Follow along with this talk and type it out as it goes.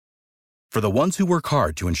For the ones who work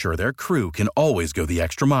hard to ensure their crew can always go the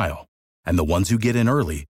extra mile, and the ones who get in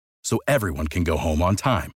early so everyone can go home on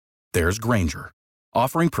time, there's Grainger,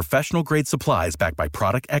 offering professional-grade supplies backed by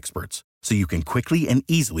product experts so you can quickly and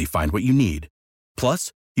easily find what you need.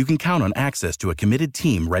 Plus, you can count on access to a committed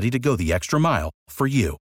team ready to go the extra mile for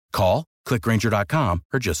you. Call, click Grainger.com,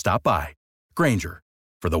 or just stop by. Grainger,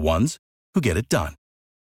 for the ones who get it done.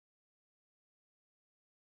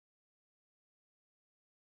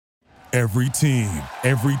 Every team,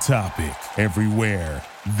 every topic, everywhere.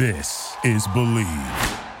 This is Believe.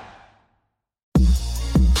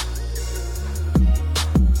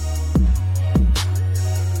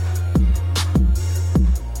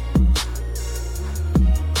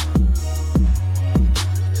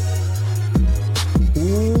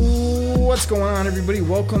 What's going on, everybody?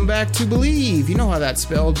 Welcome back to Believe. You know how that's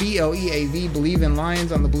spelled. B-L-E-A-V, Believe in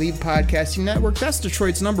Lions on the Believe Podcasting Network. That's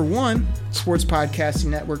Detroit's #1 sports podcasting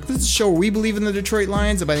network. This is a show where we believe in the Detroit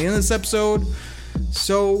Lions, and by the end of this episode,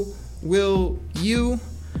 so will you.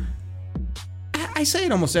 I say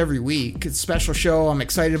it almost every week. It's a special show. I'm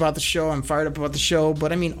excited about the show. I'm fired up about the show.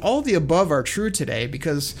 But I mean, all the above are true today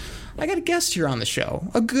because I got a guest here on the show.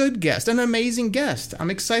 A good guest, an amazing guest. I'm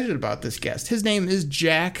excited about this guest. His name is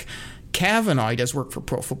Jack Kavanaugh. He does work for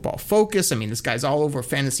Pro Football Focus. I mean, this guy's all over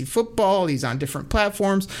fantasy football. He's on different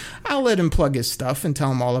platforms. I'll let him plug his stuff and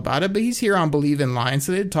tell him all about it. But he's here on Believe in Lions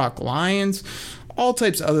today to talk Lions, all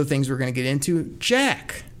types of other things we're going to get into.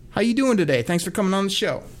 Jack, how you doing today? Thanks for coming on the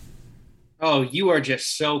show. Oh, you are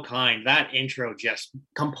just so kind. That intro just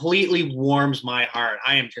completely warms my heart.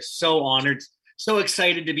 I am just so honored, so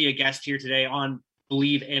excited to be a guest here today on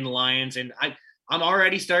Believe in Lions. And I'm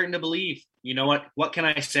already starting to believe. You know what? What can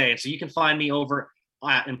I say? And so you can find me over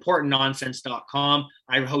at importantnonsense.com.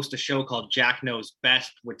 I host a show called Jack Knows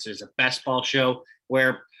Best, which is a best ball show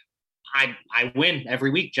where I win every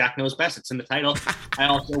week. Jack Knows Best. It's in the title. I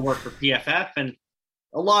also work for PFF and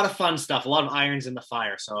a lot of fun stuff, a lot of irons in the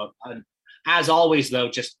fire. So as always, though,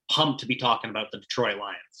 just pumped to be talking about the Detroit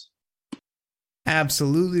Lions.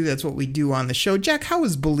 Absolutely. That's what we do on the show. Jack, how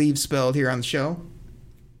is Believe spelled here on the show?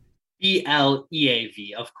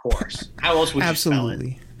 B-L-E-A-V, of course. How else would you spell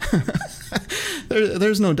it?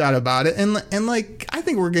 There's no doubt about it. And like, I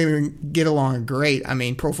think we're going to get along great. I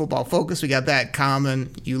mean, Pro Football Focus, we got that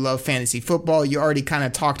common. You love fantasy football. You already kind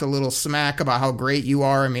of talked a little smack about how great you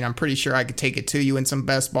are. I mean, I'm pretty sure I could take it to you in some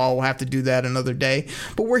best ball. We'll have to do that another day.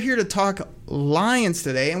 But we're here to talk Lions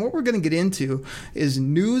today. And what we're going to get into is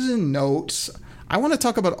news and notes. I want to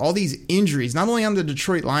talk about all these injuries, not only on the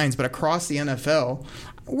Detroit Lions, but across the NFL.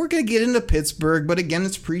 We're going to get into Pittsburgh, but again,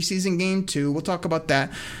 it's preseason game 2. We'll talk about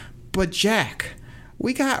that. But Jack,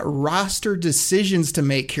 we got roster decisions to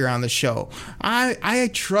make here on the show. I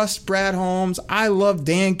trust Brad Holmes. I love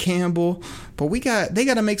Dan Campbell, but they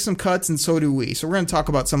got to make some cuts, and so do we. So we're going to talk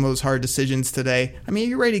about some of those hard decisions today. I mean, are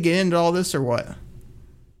you ready to get into all this or what?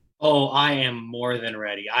 Oh, I am more than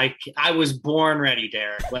ready. I was born ready,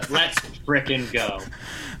 Derek. Let's frickin' go.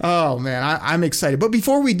 Oh, man, I'm excited. But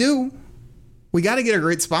before we do, we got to get our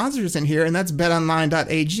great sponsors in here, and that's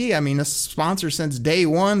betonline.ag. I mean, a sponsor since day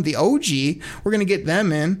one, the OG. We're going to get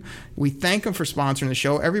them in. We thank them for sponsoring the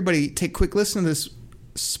show. Everybody take a quick listen to this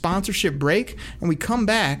sponsorship break, and we come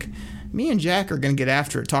back. Me and Jack are going to get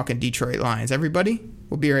after it talking Detroit Lions. Everybody,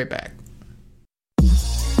 we'll be right back.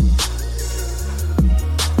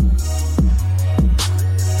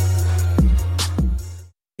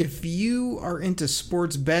 If you are into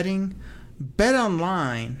sports betting,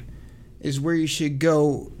 BetOnline is where you should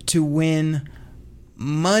go to win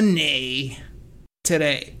money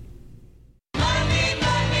today. Money,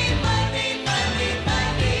 money, money, money,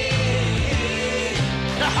 money.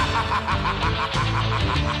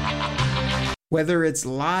 Whether it's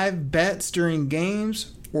live bets during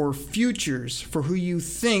games or futures for who you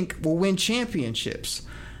think will win championships,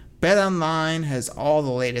 BetOnline has all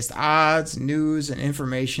the latest odds, news, and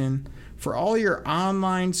information for all your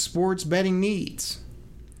online sports betting needs.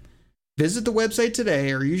 Visit the website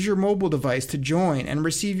today or use your mobile device to join and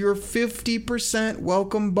receive your 50%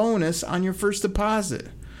 welcome bonus on your first deposit.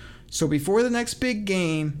 So before the next big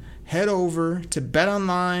game, head over to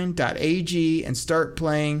betonline.ag and start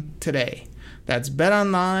playing today. That's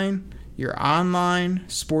BetOnline, your online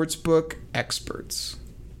sportsbook experts.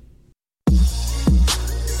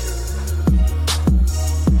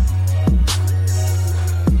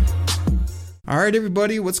 All right,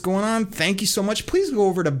 everybody, what's going on? Thank you so much. Please go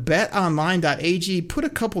over to betonline.ag, put a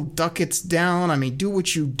couple ducats down. I mean, do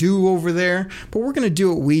what you do over there, but we're going to do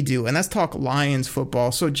what we do, and that's talk Lions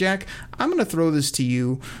football. So, Jack, I'm going to throw this to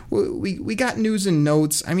you. We got news and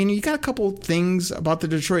notes. I mean, you got a couple things about the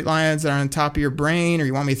Detroit Lions that are on the top of your brain, or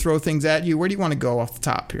you want me to throw things at you? Where do you want to go off the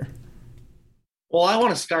top here? Well, I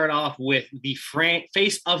want to start off with the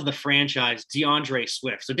face of the franchise, DeAndre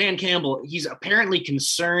Swift. So Dan Campbell, he's apparently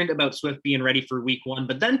concerned about Swift being ready for week 1.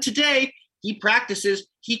 But then today he practices,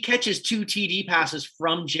 he catches 2 TD passes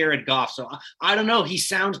from Jared Goff. So I don't know. He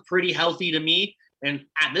sounds pretty healthy to me. And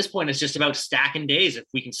at this point, it's just about stacking days. If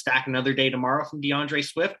we can stack another day tomorrow from DeAndre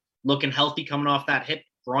Swift, looking healthy coming off that hip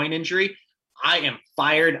groin injury, I am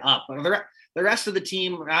fired up. The rest of the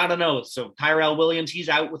team, I don't know. So Tyrell Williams, he's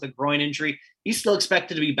out with a groin injury. He's still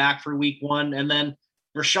expected to be back for week 1. And then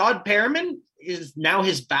Rashad Perriman is now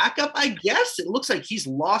his backup, I guess. It looks like he's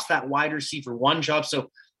lost that wide receiver 1 job.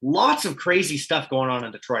 So lots of crazy stuff going on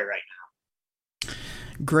in Detroit right now.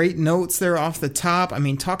 Great notes there off the top. I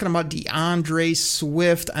mean, talking about DeAndre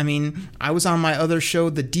Swift, I mean, I was on my other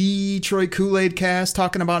show, the Detroit Kool-Aid Cast,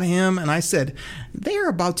 talking about him, and I said, they're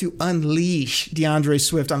about to unleash DeAndre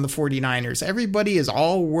Swift on the 49ers. Everybody is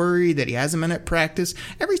all worried that he hasn't been at practice.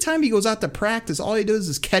 Every time he goes out to practice, all he does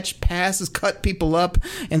is catch passes, cut people up,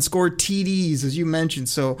 and score TDs, as you mentioned.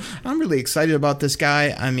 So I'm really excited about this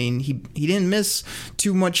guy. I mean, he didn't miss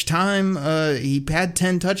too much time. He had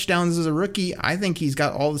 10 touchdowns as a rookie. I think he's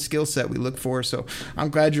got all the skill set we look for. So I'm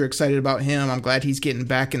glad you're excited about him. I'm glad he's getting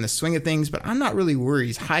back in the swing of things, but I'm not really worried.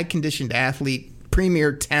 He's a high-conditioned athlete,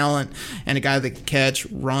 premier talent, and a guy that can catch,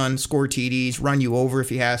 run, score TDs, run you over if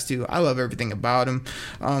he has to. I love everything about him.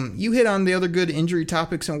 You hit on the other good injury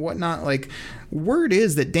topics and whatnot. Like, word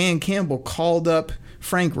is that Dan Campbell called up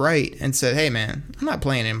Frank Wright and said, hey, man, I'm not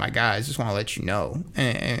playing any of my guys. Just want to let you know.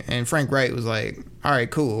 And Frank Wright was like, all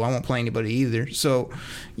right, cool. I won't play anybody either. So,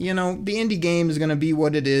 you know, the indie game is going to be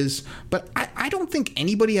what it is. But I don't think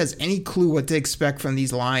anybody has any clue what to expect from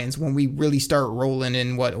these Lions when we really start rolling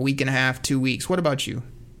in, a week and a half, 2 weeks. What about you?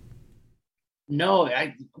 No,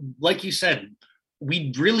 like you said,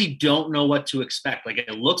 we really don't know what to expect. Like,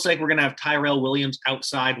 it looks like we're going to have Tyrell Williams out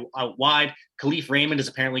wide. Khalif Raymond is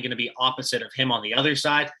apparently going to be opposite of him on the other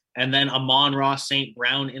side. And then Amon-Ra St.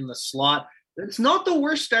 Brown in the slot. It's not the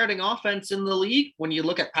worst starting offense in the league when you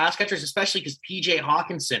look at pass catchers, especially because PJ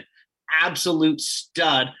Hawkinson, absolute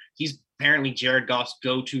stud. He's apparently Jared Goff's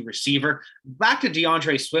go-to receiver. Back to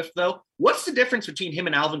DeAndre Swift, though. What's the difference between him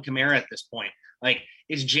and Alvin Kamara at this point? Like,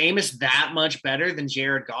 is Jameis that much better than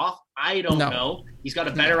Jared Goff? I don't know. He's got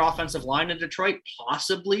a better offensive line in Detroit,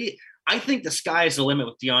 possibly. I think the sky is the limit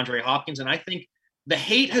with DeAndre Hopkins, and I think the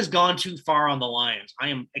hate has gone too far on the Lions. I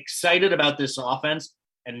am excited about this offense,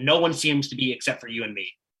 and no one seems to be except for you and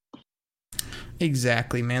me.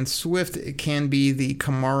 Exactly, man. Swift can be the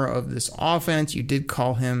Kamara of this offense. You did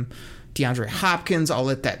call him DeAndre Hopkins. I'll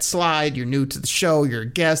let that slide. You're new to the show. You're a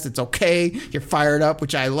guest. It's okay. You're fired up,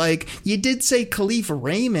 which I like. You did say Khalif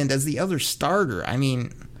Raymond as the other starter. I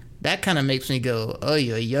mean, that kind of makes me go,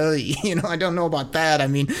 oy, oy, oy. You know, I don't know about that. I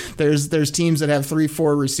mean, there's teams that have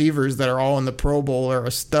 3-4 receivers that are all in the Pro Bowl or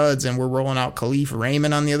studs, and we're rolling out Khalif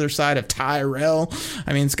Raymond on the other side of Tyrell.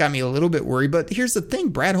 I mean, it's got me a little bit worried. But here's the thing.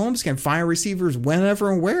 Brad Holmes can find receivers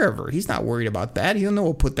whenever and wherever. He's not worried about that. He'll know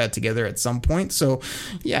we'll put that together at some point. So,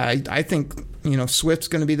 yeah, I think, you know, Swift's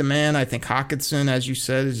going to be the man. I think Hawkinson, as you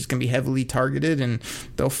said, is just going to be heavily targeted, and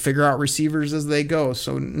they'll figure out receivers as they go.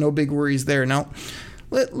 So no big worries there. Now,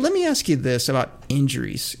 let me ask you this about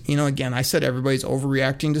injuries. You know, again, I said everybody's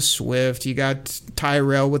overreacting to Swift. You got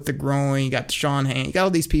Tyrell with the groin. You got Sean Haynes. You got all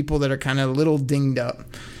these people that are kind of a little dinged up.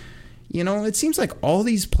 You know, it seems like all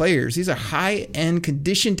these players, these are high-end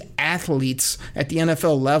conditioned athletes at the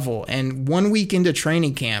NFL level. And 1 week into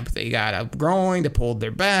training camp, they got a groin, they pulled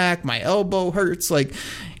their back, my elbow hurts. Like,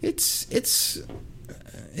 it's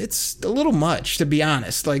a little much, to be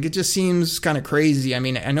honest. Like, it just seems kind of crazy. I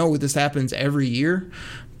mean, I know this happens every year,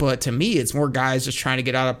 but to me, it's more guys just trying to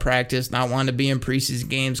get out of practice, not wanting to be in preseason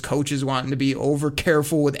games, coaches wanting to be over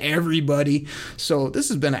careful with everybody. So this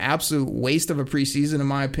has been an absolute waste of a preseason, in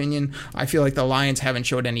my opinion. I feel like the Lions haven't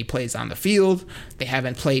showed any plays on the field. They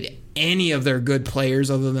haven't played any of their good players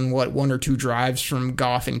other than, 1 or 2 drives from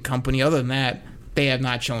Goff and company. Other than that, they have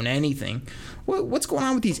not shown anything. What's going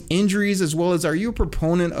on with these injuries, as well as, are you a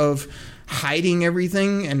proponent of hiding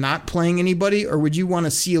everything and not playing anybody, or would you want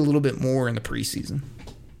to see a little bit more in the preseason?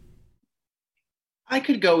 I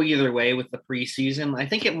could go either way with the preseason. I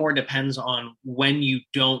think it more depends on when you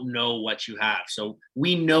don't know what you have. So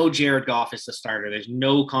we know Jared Goff is the starter. There's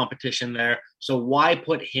no competition there. So why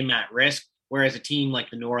put him at risk? Whereas a team like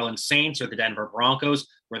the New Orleans Saints or the Denver Broncos,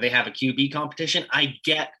 where they have a QB competition, I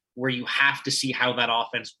get where you have to see how that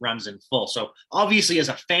offense runs in full. So obviously as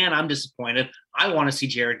a fan, I'm disappointed. I want to see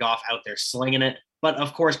Jared Goff out there slinging it. But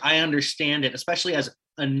of course, I understand it, especially as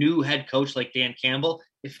a new head coach like Dan Campbell.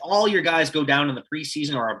 If all your guys go down in the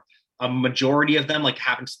preseason, or a majority of them, like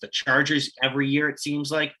happens to the Chargers every year, it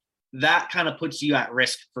seems like, that kind of puts you at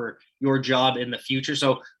risk for your job in the future.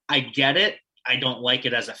 So I get it. I don't like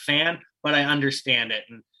it as a fan, but I understand it.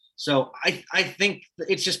 And so I think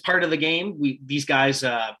it's just part of the game. These guys,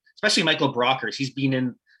 especially Michael Brockers, he's been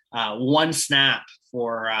in one snap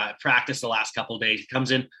for practice the last couple of days. He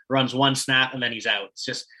comes in, runs one snap, and then he's out. It's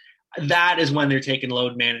just, that is when they're taking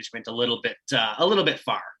load management a little bit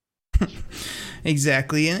far.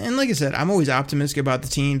 Exactly. And like I said, I'm always optimistic about the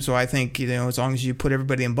team. So I think, as long as you put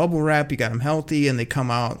everybody in bubble wrap, you got them healthy, and they come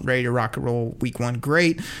out ready to rock and roll week 1,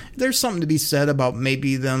 great. There's something to be said about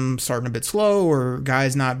maybe them starting a bit slow, or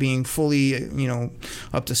guys not being fully,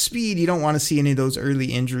 up to speed. You don't want to see any of those early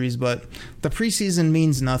injuries, but the preseason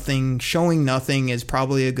means nothing. Showing nothing is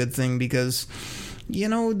probably a good thing, because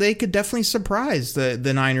they could definitely surprise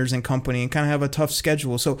the Niners and company and kind of have a tough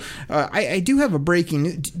schedule. So I do have a breaking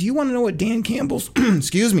news. Do you want to know what Dan Campbell's,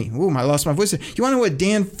 excuse me, ooh, I lost my voice there. You want to know what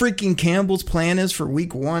Dan freaking Campbell's plan is for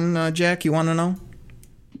week 1, Jack? You want to know?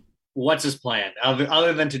 What's his plan,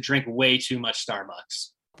 other than to drink way too much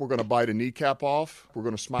Starbucks? We're going to bite a kneecap off. We're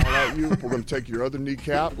going to smile at you. We're going to take your other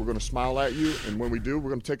kneecap. We're going to smile at you. And when we do, we're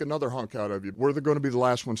going to take another hunk out of you. We're going to be the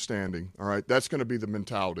last one standing. All right. That's going to be the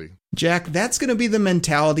mentality. Jack, that's going to be the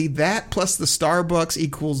mentality. That plus the Starbucks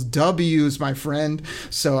equals W's, my friend.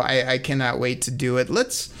 So I cannot wait to do it.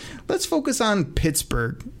 Let's focus on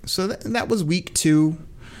Pittsburgh. So that was week 2.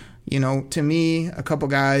 To me, a couple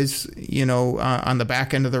guys, on the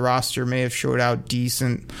back end of the roster may have showed out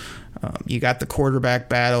decent. You got the quarterback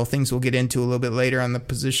battle, things we'll get into a little bit later on the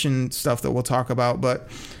position stuff that we'll talk about. But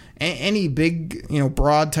any big,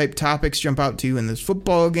 broad type topics jump out to you in this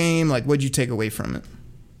football game? Like, what'd you take away from it?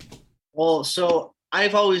 Well, so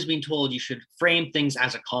I've always been told you should frame things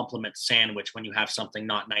as a compliment sandwich when you have something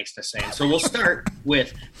not nice to say. So we'll start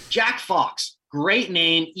with Jack Fox. Great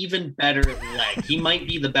name, even better leg. He might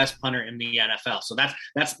be the best punter in the NFL. So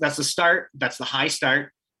that's the start. That's the high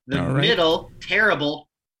start. The middle, terrible.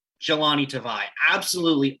 Jelani Tavai,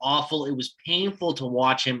 absolutely awful. It was painful to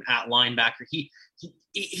watch him at linebacker. He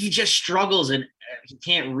just struggles, and he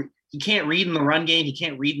can't read in the run game. He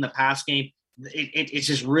can't read in the pass game. It's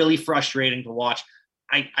just really frustrating to watch.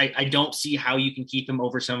 I don't see how you can keep him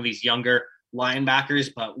over some of these younger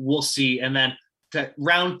linebackers, but we'll see. And then to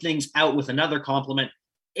round things out with another compliment,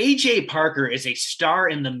 AJ Parker is a star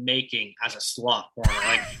in the making as a slot corner.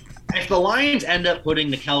 Like, if the Lions end up putting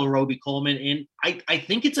Nickel Roby-Coleman in, I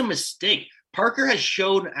think it's a mistake. Parker has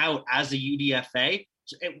shown out as a UDFA.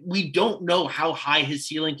 We don't know how high his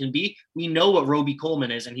ceiling can be. We know what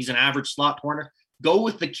Roby-Coleman is, and he's an average slot corner. Go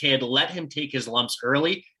with the kid, let him take his lumps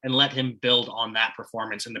early, and let him build on that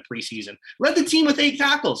performance in the preseason. Led the team with 8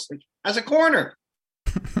 tackles as a corner.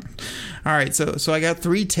 All right, so I got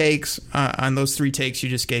 3 takes on those 3 takes you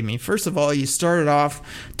just gave me. First of all, you started off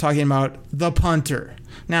talking about the punter.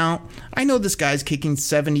 Now, I know this guy's kicking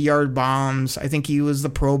 70-yard bombs. I think he was the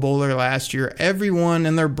Pro Bowler last year. Everyone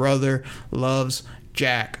and their brother loves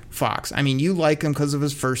Jack Fox. I mean, you like him because of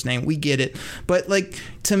his first name. We get it. But,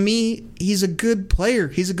 to me, he's a good player.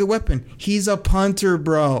 He's a good weapon. He's a punter,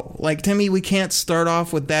 bro. To me, we can't start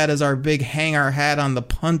off with that as our big hang our hat on the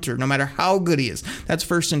punter, no matter how good he is. That's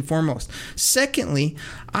first and foremost. Secondly,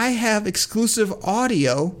 I have exclusive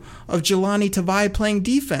audio of Jelani Tavai playing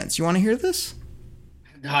defense. You want to hear this?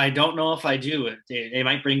 I don't know if I do. It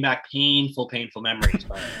might bring back painful memories.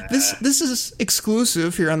 But, This is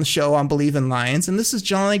exclusive here on the show on Believe in Lions, and this is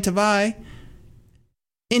Jelani Tavai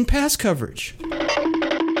in pass coverage.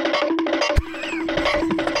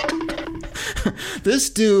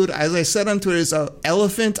 This dude, as I said on Twitter, is an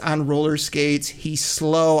elephant on roller skates. He's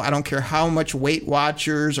slow. I don't care how much Weight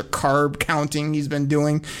Watchers or carb counting he's been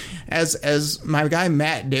doing. As my guy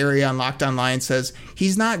Matt Derry on Locked On Lions says,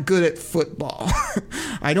 he's not good at football.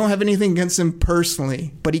 I don't have anything against him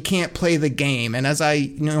personally, but he can't play the game. And as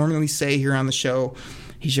I normally say here on the show,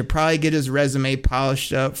 he should probably get his resume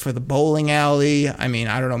polished up for the bowling alley. I mean,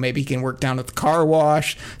 I don't know, maybe he can work down at the car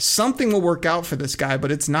wash. Something will work out for this guy,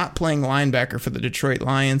 but it's not playing linebacker for the Detroit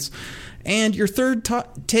Lions. And your third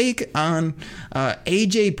take on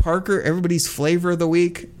AJ Parker, everybody's flavor of the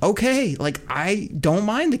week. Okay, I don't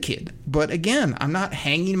mind the kid. But again, I'm not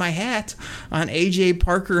hanging my hat on AJ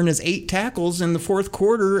Parker and his 8 tackles in the fourth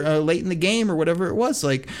quarter late in the game or whatever it was.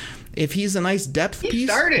 If he's a nice depth He piece,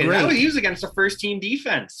 started. great. He was against the first team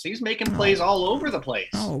defense. He's making plays all over the place.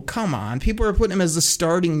 Oh, come on. People are putting him as the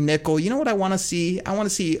starting nickel. You know what I want to see? I want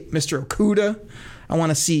to see Mr. Okuda. I want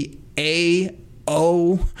to see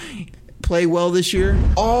A.O. play well this year.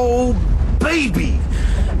 Oh, baby.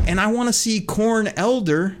 And I want to see Corn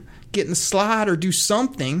Elder get in the slot or do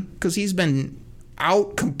something because he's been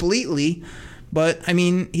out completely. But, I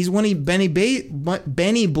mean, he's one of Benny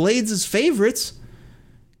Blades' favorites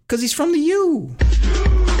because he's from the U.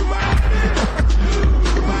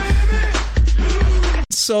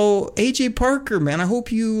 So, A.J. Parker, man, I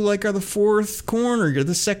hope you are the fourth corner. You're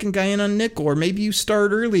the second guy in on nickel. Or maybe you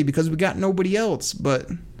start early because we got nobody else. But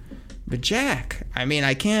Jack, I mean,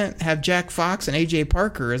 I can't have Jack Fox and A.J.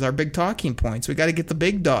 Parker as our big talking points. We got to get the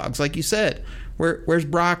big dogs, like you said. Where's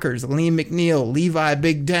Brockers, Liam McNeil, Levi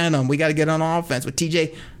Big Denham? We got to get on offense with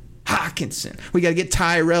T.J. Hawkinson. We got to get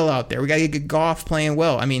Tyrell out there. We got to get Goff playing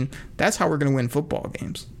well. I mean, that's how we're going to win football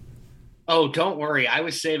games. Oh, don't worry. I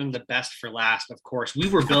was saving the best for last, of course. We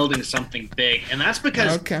were building something big, and that's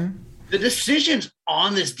because the decisions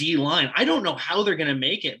on this D-line, I don't know how they're going to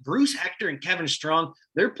make it. Bruce Hector and Kevin Strong,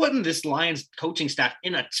 they're putting this Lions coaching staff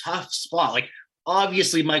in a tough spot.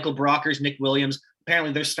 Obviously, Michael Brockers, Nick Williams,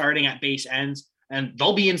 apparently they're starting at base ends, and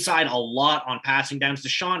they'll be inside a lot on passing downs.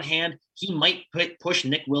 Deshaun Hand, he might push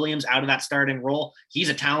Nick Williams out of that starting role. He's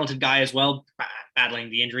a talented guy as well, battling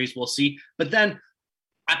the injuries, we'll see. But then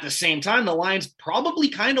at the same time, the Lions probably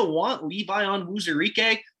kind of want Levi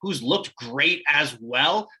Onwuzurike, who's looked great as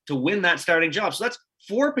well, to win that starting job. So that's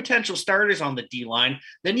 4 potential starters on the D-line.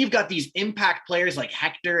 Then you've got these impact players like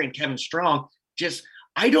Hector and Kevin Strong.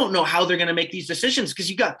 I don't know how they're going to make these decisions because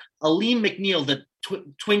you got Aleem McNeil, the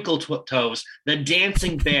twinkle toes, the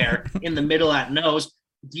dancing bear in the middle at nose.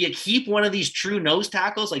 Do you keep one of these true nose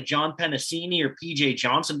tackles like John Pennicini or PJ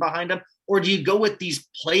Johnson behind him? Or do you go with these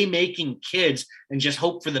playmaking kids and just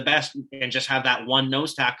hope for the best and just have that one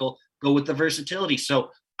nose tackle go with the versatility?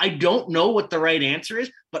 So I don't know what the right answer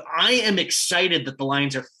is, but I am excited that the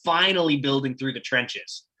Lions are finally building through the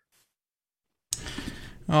trenches.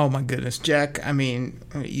 Oh, my goodness, Jack. I mean,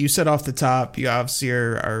 you said off the top, you obviously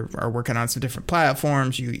are working on some different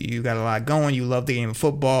platforms. You got a lot going. You love the game of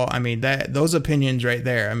football. I mean, those opinions right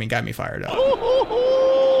there, I mean, got me fired up.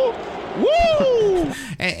 Woo!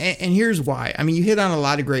 And here's why. I mean, you hit on a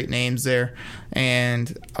lot of great names there,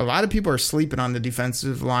 and a lot of people are sleeping on the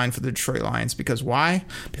defensive line for the Detroit Lions. Because why?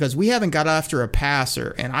 Because we haven't got after a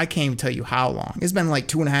passer, and I can't even tell you how long. It's been like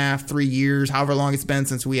 2.5, 3 years, however long it's been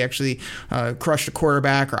since we actually crushed a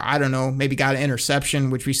quarterback, or I don't know, maybe got an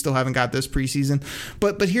interception, which we still haven't got this preseason.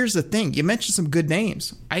 But here's the thing. You mentioned some good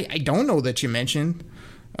names. I don't know that you mentioned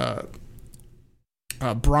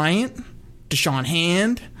Bryant, Deshaun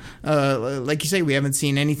Hand. Like you say, we haven't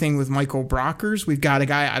seen anything with Michael Brockers. We've got a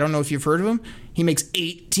guy, I don't know if you've heard of him. He makes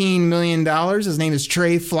 $18 million. His name is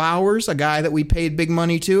Trey Flowers, a guy that we paid big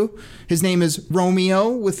money to. His name is Romeo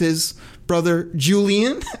with his brother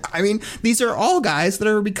Julian. I mean, these are all guys that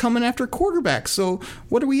are becoming after quarterbacks. So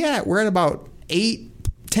what are we at? We're at about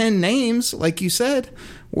 8-10 names, like you said,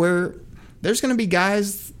 where there's going to be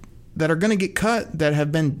guys that are going to get cut that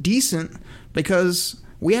have been decent because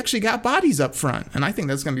we actually got bodies up front, and I think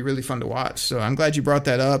that's going to be really fun to watch. So I'm glad you brought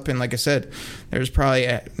that up, and like I said, there's probably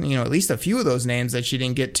at least a few of those names that you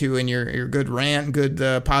didn't get to in your good rant, good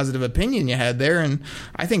positive opinion you had there, and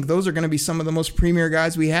I think those are going to be some of the most premier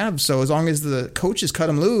guys we have. So as long as the coaches cut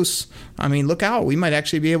them loose, I mean, look out. We might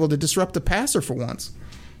actually be able to disrupt the passer for once.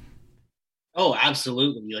 Oh,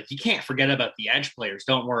 absolutely. You can't forget about the edge players.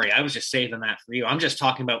 Don't worry. I was just saving that for you. I'm just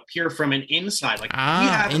talking about pure from an inside.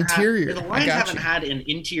 Interior. The Lions haven't had an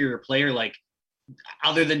interior player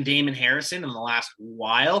other than Damon Harrison in the last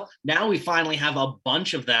while. Now we finally have a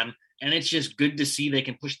bunch of them, and it's just good to see they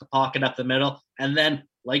can push the pocket up the middle. And then,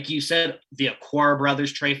 like you said, the Aquara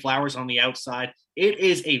brothers, Trey Flowers on the outside. It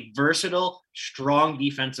is a versatile, strong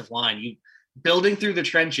defensive line. Building through the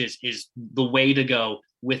trenches is the way to go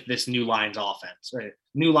with this new Lions offense, or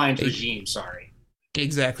new Lions regime, sorry.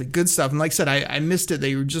 Exactly. Good stuff. And like I said, I missed it.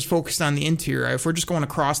 They were just focused on the interior. If we're just going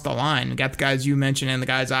across the line, we got the guys you mentioned and the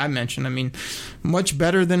guys I mentioned. I mean, much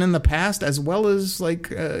better than in the past, as well as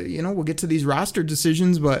we'll get to these roster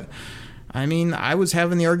decisions. But I mean, I was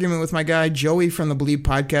having the argument with my guy Joey from the Believe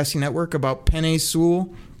Podcasting Network about Penei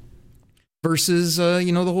Sewell versus,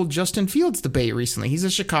 the whole Justin Fields debate recently. He's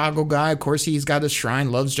a Chicago guy. Of course, he's got his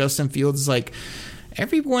shrine, loves Justin Fields.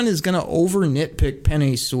 Everyone is going to over-nitpick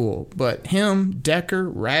Penei Sewell, but him, Decker,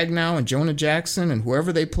 Ragnow, and Jonah Jackson, and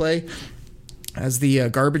whoever they play as the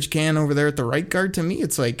garbage can over there at the right guard, to me,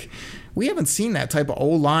 it's we haven't seen that type of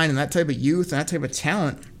O-line and that type of youth and that type of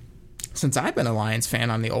talent since I've been a Lions fan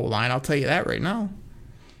on the O-line. I'll tell you that right now.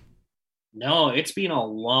 No, it's been a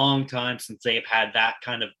long time since they've had that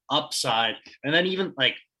kind of upside. And then even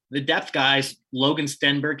like the depth guys, Logan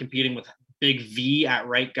Stenberg competing with Big V at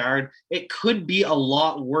right guard, it could be a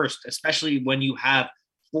lot worse, especially when you have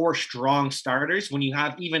 4 strong starters. When you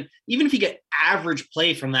have even if you get average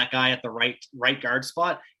play from that guy at the right guard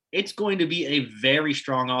spot, it's going to be a very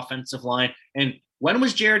strong offensive line. And when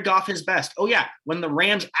was Jared Goff his best? Oh, yeah, when the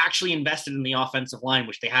Rams actually invested in the offensive line,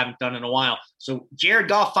 which they haven't done in a while. So Jared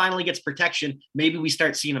Goff finally gets protection. Maybe we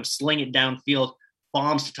start seeing him sling it downfield,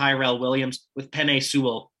 bombs to Tyrell Williams with Penei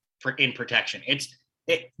Sewell in protection. It's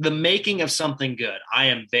the making of something good. I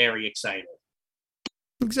am very excited.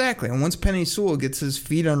 Exactly. And once Penei Sewell gets his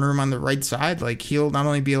feet under him on the right side, like, he'll not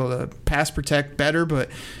only be able to pass protect better,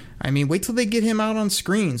 but I mean, wait till they get him out on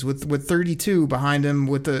screens with 32 behind him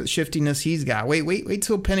with the shiftiness he's got. Wait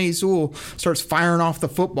till Penei Sewell starts firing off the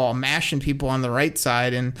football, mashing people on the right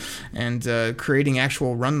side and creating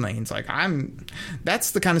actual run lanes. Like,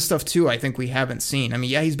 that's the kind of stuff too I think we haven't seen. I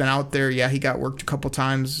mean, yeah, he's been out there. Yeah, he got worked a couple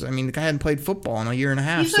times. I mean, the guy hadn't played football in a year and a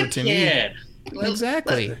half. He's a kid.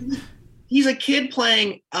 Exactly. He's a kid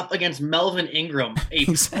playing up against Melvin Ingram, a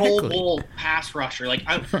Pro Bowl pass rusher.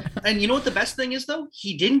 And you know what the best thing is, though?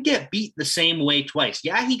 He didn't get beat the same way twice.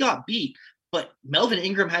 Yeah, he got beat, but Melvin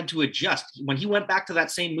Ingram had to adjust. When he went back to that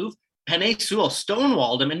same move, Penei Sewell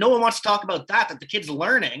stonewalled him, and no one wants to talk about that the kid's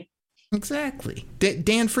learning. Exactly.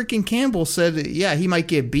 Dan freaking Campbell said, yeah, he might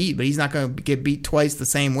get beat, but he's not going to get beat twice the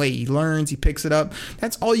same way. He learns, he picks it up.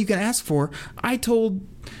 That's all you can ask for. I told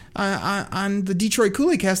on the Detroit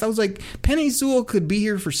Kool-Aid cast, I was like, Penei Sewell could be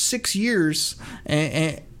here for 6 years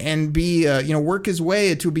and be work his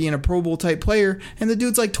way to being a Pro Bowl type player, and the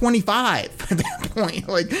dude's like 25 at that point.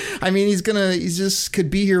 Like, I mean, he just could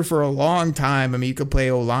be here for a long time. I mean, you could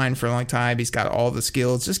play O-line for a long time. He's got all the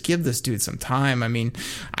skills. Just give this dude some time. I mean,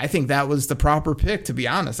 I think that was the proper pick, to be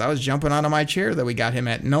honest. I was jumping out of my chair that we got him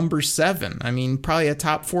at number 7. I mean, probably a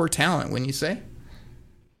top 4 talent, wouldn't you say?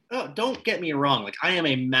 Oh, don't get me wrong. Like, I am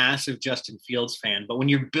a massive Justin Fields fan, but when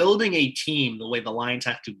you're building a team the way the Lions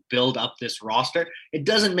have to build up this roster, it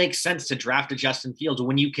doesn't make sense to draft a Justin Fields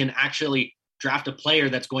when you can actually draft a player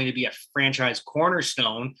that's going to be a franchise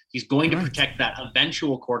cornerstone. He's going to protect that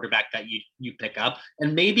eventual quarterback that you pick up.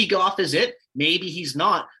 And maybe Goff is it. Maybe he's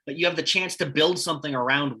not, but you have the chance to build something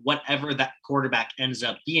around whatever that quarterback ends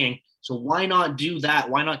up being. So why not do that?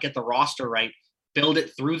 Why not get the roster right? Build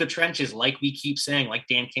it through the trenches, like we keep saying, like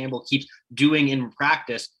Dan Campbell keeps doing in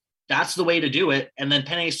practice. That's the way to do it. And then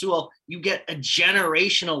Penei Sewell, you get a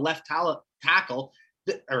generational left tackle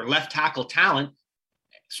talent.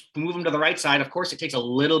 Move him to the right side. Of course, it takes a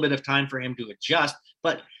little bit of time for him to adjust,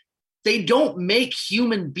 but they don't make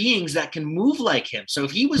human beings that can move like him. So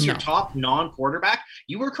if he was your top non-quarterback,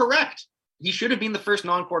 you were correct. He should have been the first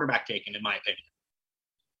non-quarterback taken, in my opinion.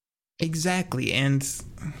 Exactly. And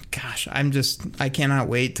gosh, I cannot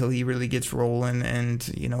wait till he really gets rolling. And,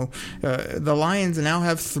 the Lions now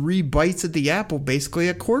have 3 bites at the apple, basically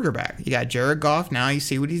at quarterback. You got Jared Goff. Now you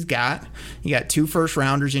see what he's got. You got 2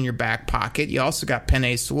 first-rounders in your back pocket. You also got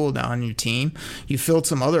Penei Sewell down on your team. You filled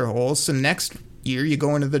some other holes. So next year you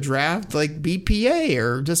go into the draft like BPA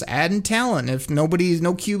or just adding talent. If no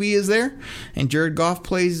QB is there and Jared Goff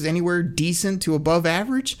plays anywhere decent to above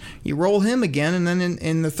average, you roll him again. And then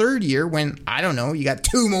in the 3rd year, when, I don't know, you got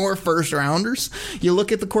 2 more first rounders, you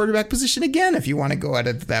look at the quarterback position again if you want to go at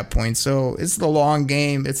it at that point. So it's the long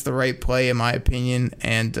game. It's the right play, in my opinion.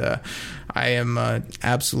 And I am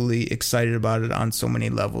absolutely excited about it on so many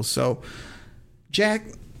levels. So, Jack,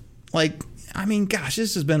 gosh,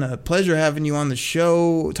 this has been a pleasure having you on the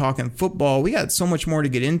show, talking football. We got so much more to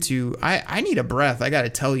get into. I need a breath, I got to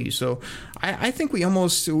tell you. So I think we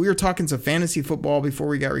were talking some fantasy football before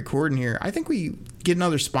we got recording here. I think we get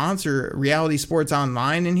another sponsor, Reality Sports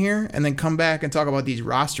Online, in here, and then come back and talk about these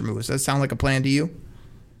roster moves. Does that sound like a plan to you?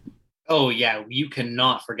 Oh, yeah. You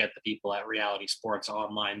cannot forget the people at Reality Sports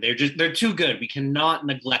Online. They're too good. We cannot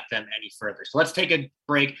neglect them any further. So let's take a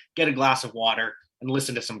break, get a glass of water, and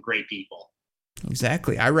listen to some great people.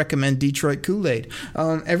 Exactly. I recommend Detroit Kool-Aid.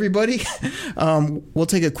 Everybody, we'll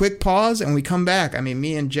take a quick pause and we come back. I mean,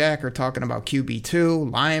 me and Jack are talking about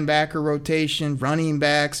QB2, linebacker rotation, running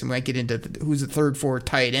backs, and we might get into who's the 3rd, 4th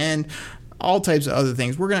tight end, all types of other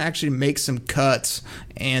things. We're going to actually make some cuts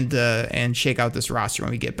and shake out this roster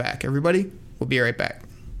when we get back. Everybody, we'll be right back.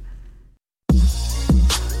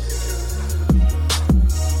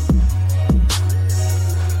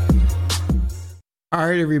 All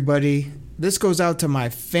right, everybody. This goes out to my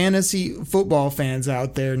fantasy football fans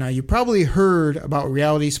out there. Now, you probably heard about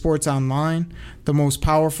Reality Sports Online, the most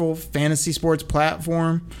powerful fantasy sports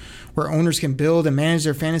platform where owners can build and manage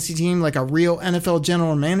their fantasy team like a real NFL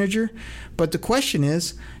general manager. But the question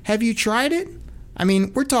is, have you tried it? I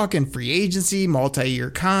mean, we're talking free agency, multi-year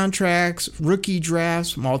contracts, rookie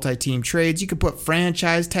drafts, multi-team trades. You can put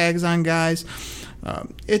franchise tags on guys.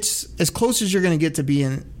 It's as close as you're going to get to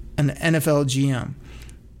being an NFL GM.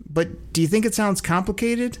 But do you think it sounds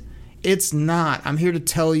complicated? It's not. I'm here to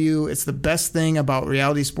tell you it's the best thing about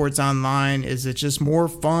Reality Sports Online is it's just more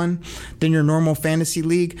fun than your normal fantasy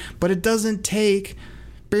league, but it doesn't take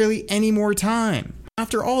barely any more time.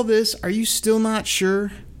 After all this, are you still not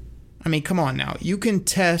sure? I mean, come on now. You can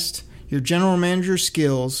test your general manager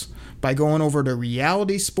skills by going over to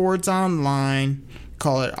Reality Sports Online,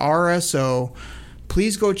 call it RSO.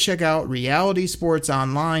 Please go check out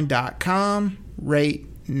realitysportsonline.com right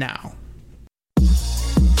now.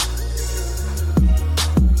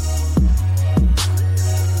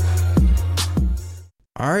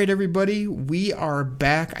 All right, everybody, we are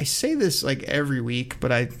back. I say this like every week,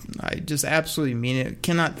 but I just absolutely mean it.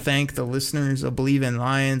 Cannot thank the listeners of Believe in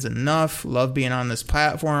Lions enough. Love being on this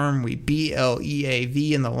platform. We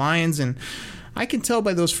BLEAV in the Lions, and I can tell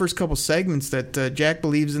by those first couple segments that Jack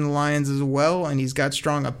believes in the Lions as well, and he's got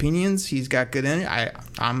strong opinions. He's got good energy.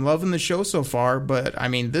 I'm loving the show so far, but, I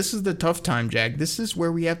mean, this is the tough time, Jack. This is where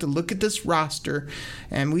we have to look at this roster,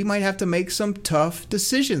 and we might have to make some tough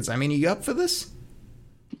decisions. I mean, are you up for this?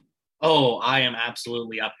 Oh, I am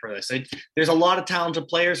absolutely up for this. There's a lot of talented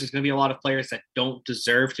players. There's going to be a lot of players that don't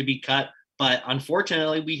deserve to be cut, but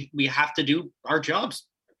unfortunately, we have to do our jobs.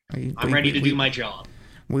 I'm ready to do my job.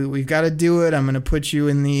 We've got to do it. I'm going to put you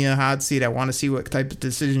in the hot seat. I want to see what type of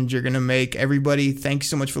decisions you're going to make. Everybody, thanks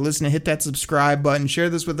so much for listening. Hit that subscribe button. Share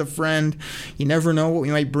this with a friend. You never know what we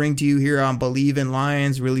might bring to you here on Believe in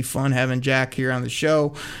Lions. Really fun having Jack here on the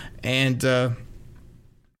show. And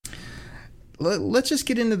let's just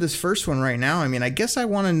get into this first one right now. I mean, I guess I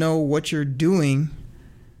want to know what you're doing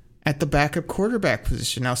at the backup quarterback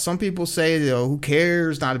position. Now, some people say, who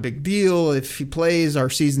cares? Not a big deal. If he plays, our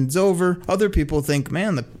season's over. Other people think,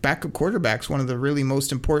 man, the backup quarterback's one of the really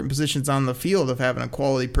most important positions on the field of having a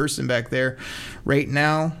quality person back there. Right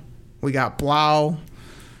now, we got Blau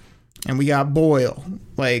and we got Boyle.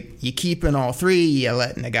 Like, you keeping all three? You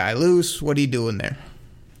letting the guy loose? What are you doing there?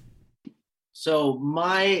 So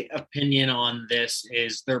my opinion on this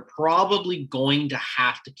is they're probably going to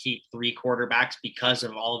have to keep three quarterbacks because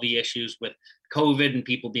of all the issues with COVID and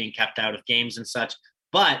people being kept out of games and such.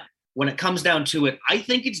 But when it comes down to it, I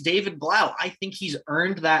think it's David Blau. I think he's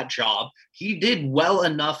earned that job. He did well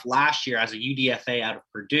enough last year as a UDFA out of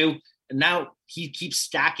Purdue, and now he keeps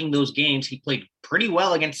stacking those games. He played pretty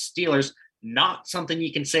well against Steelers. Not something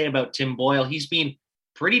you can say about Tim Boyle. He's been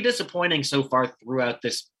pretty disappointing so far throughout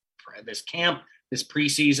this camp, this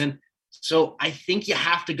preseason. So I think you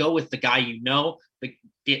have to go with the guy you know.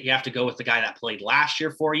 You have to go with the guy that played last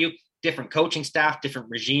year for you. Different coaching staff, different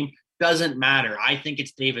regime. Doesn't matter. I think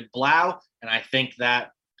it's David Blau, and I think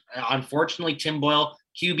that, unfortunately, Tim Boyle,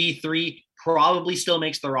 QB3, probably still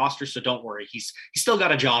makes the roster, so don't worry. He's still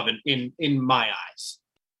got a job in my eyes.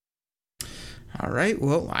 All right,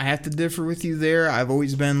 well, I have to differ with you there. I've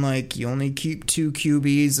always been like, you only keep two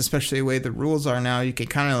QBs, especially the way the rules are now. You can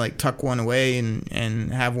kind of like tuck one away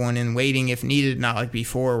and have one in waiting if needed, not like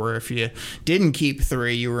before where if you didn't keep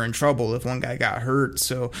three, you were in trouble if one guy got hurt.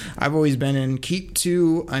 So I've always been in keep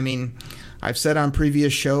two. I mean, I've said on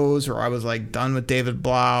previous shows where I was like done with David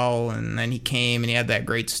Blau, and then he came and he had that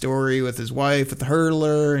great story with his wife with the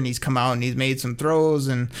hurdler, and he's come out and he's made some throws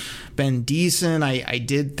and been decent. I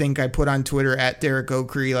did think I put on Twitter at Derek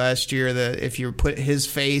Okrie last year that if you put his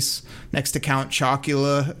face next to Count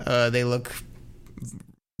Chocula, they look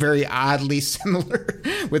very oddly similar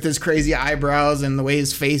with his crazy eyebrows and the way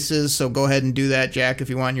his face is. So go ahead and do that, Jack, if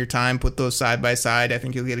you want your time. Put those side by side. I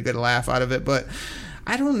think you'll get a good laugh out of it. But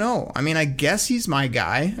I don't know. I mean, I guess he's my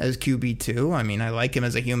guy as QB2. I mean, I like him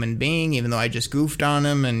as a human being, even though I just goofed on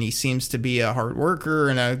him, and he seems to be a hard worker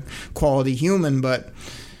and a quality human, but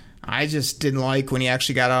I just didn't like when he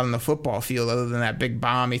actually got out on the football field, other than that big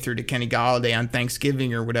bomb he threw to Kenny Golladay on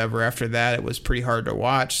Thanksgiving or whatever. After that, it was pretty hard to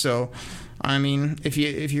watch. So, I mean, if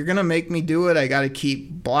you're going to make me do it, I got to keep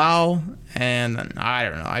Blau, and I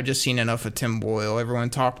don't know. I've just seen enough of Tim Boyle. Everyone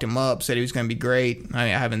talked him up, said he was going to be great. I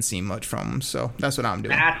mean, I haven't seen much from him, so that's what I'm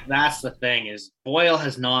doing. That's the thing, is Boyle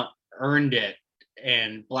has not earned it,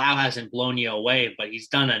 and Blau hasn't blown you away, but he's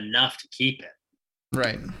done enough to keep it.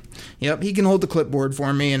 Right. Yep, he can hold the clipboard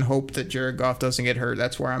for me and hope that Jared Goff doesn't get hurt.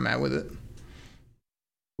 That's where I'm at with it.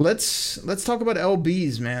 Let's talk about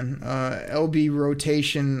LBs, man. LB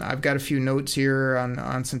rotation. I've got a few notes here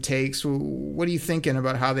on some takes. What are you thinking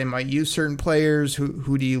about how they might use certain players?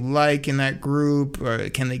 Who do you like in that group? Or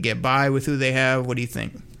can they get by with who they have? What do you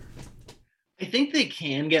think? I think they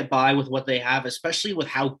can get by with what they have, especially with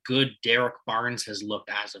how good Derek Barnes has looked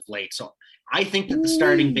as of late. So I think that the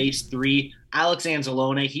starting base three, Alex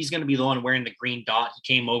Anzalone, he's going to be the one wearing the green dot.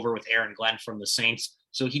 He came over with Aaron Glenn from the Saints.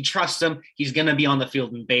 So he trusts him. He's going to be on the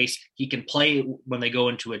field and base. He can play when they go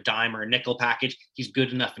into a dime or a nickel package. He's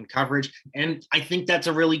good enough in coverage. And I think that's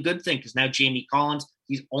a really good thing because now Jamie Collins,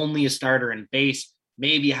 he's only a starter in base.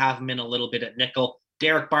 Maybe you have him in a little bit at nickel.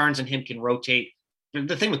 Derek Barnes and him can rotate.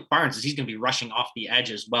 The thing with Barnes is he's going to be rushing off the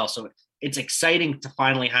edge as well. So it's exciting to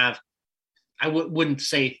finally have, I wouldn't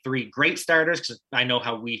say three great starters because I know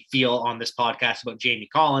how we feel on this podcast about Jamie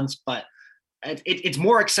Collins, but it's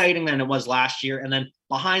more exciting than it was last year. And then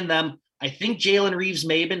behind them, I think Jalen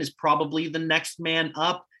Reeves-Maybin is probably the next man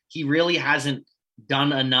up. He really hasn't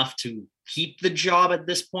done enough to keep the job at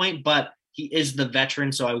this point, but he is the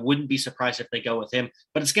veteran, so I wouldn't be surprised if they go with him.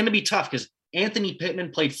 But it's going to be tough because Anthony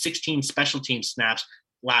Pittman played 16 special team snaps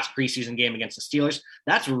last preseason game against the Steelers.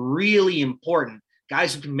 That's really important.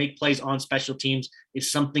 Guys who can make plays on special teams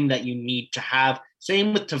is something that you need to have.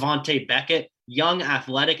 Same with Tavante Beckett, young,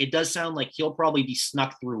 athletic. It does sound like he'll probably be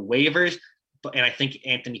snuck through waivers, and I think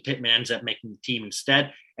Anthony Pittman ends up making the team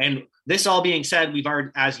instead. And this all being said, we've already,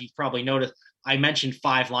 as you've probably noticed, I mentioned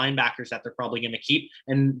 5 linebackers that they're probably going to keep,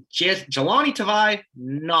 and Jelani Tavai,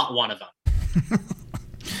 not one of them.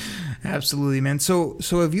 Absolutely, man. So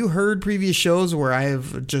have you heard previous shows where I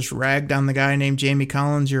have just ragged on the guy named Jamie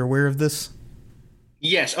Collins? You're aware of this?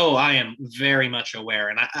 Yes. Oh, I am very much aware.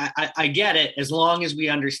 And I get it. As long as we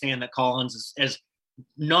understand that Collins is as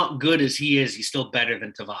not good as he is, he's still better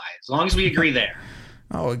than Tavai. As long as we agree there.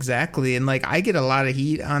 Oh, exactly. And like, I get a lot of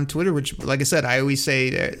heat on Twitter, which, like I said, I always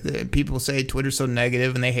say people say Twitter's so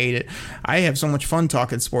negative and they hate it. I have so much fun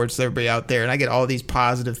talking sports to everybody out there, and I get all these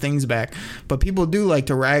positive things back. But people do like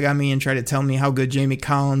to rag on me and try to tell me how good Jamie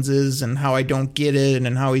Collins is and how I don't get it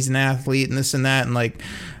and how he's an athlete and this and that. And like,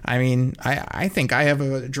 I mean, I think I have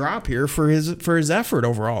a drop here for his effort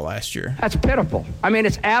overall last year. That's pitiful. I mean,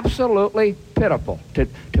 it's absolutely pitiful to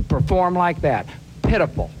perform like that.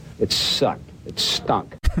 Pitiful. It sucked. It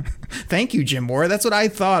stunk. Thank you, Jim Moore. That's what I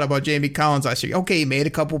thought about Jamie Collins last year. Okay, he made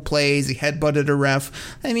a couple plays. He headbutted a ref.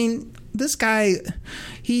 I mean, this guy,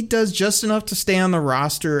 he does just enough to stay on the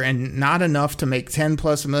roster and not enough to make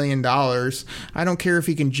 $10+ million. I don't care if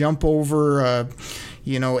he can jump over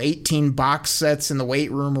 18 box sets in the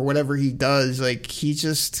weight room or whatever he does. Like,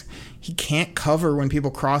 he can't cover when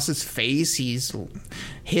people cross his face. He's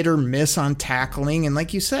hit or miss on tackling. And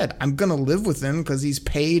like you said, I'm going to live with him because he's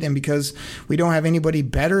paid and because we don't have anybody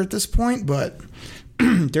better at this point. But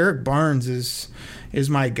Derek Barnes is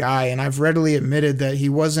my guy, and I've readily admitted that he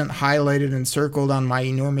wasn't highlighted and circled on my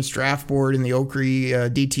enormous draft board in the Oakrey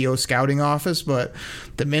DTO scouting office, but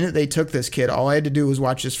the minute they took this kid, all I had to do was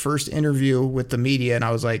watch his first interview with the media, and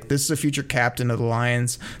I was like, this is a future captain of the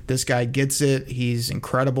Lions. This guy gets it. He's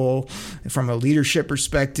incredible from a leadership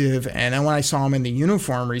perspective, and then when I saw him in the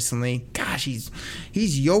uniform recently, gosh,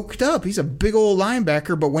 he's yoked up. He's a big old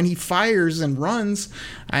linebacker, but when he fires and runs,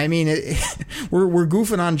 I mean, we're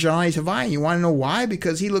goofing on Jelani Tavai. You want to know why?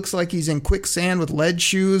 Because he looks like he's in quicksand with lead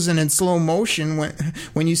shoes and in slow motion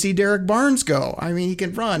when you see Derek Barnes go. I mean, he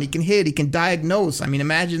can run, he can hit, he can diagnose. I mean,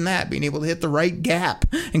 imagine that, being able to hit the right gap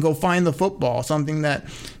and go find the football, something that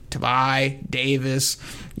Tavai, Davis,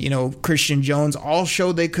 Christian Jones all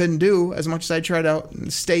showed they couldn't do as much as I tried to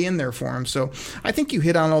stay in there for him. So I think you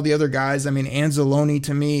hit on all the other guys. I mean, Anzalone,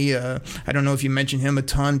 to me, I don't know if you mentioned him a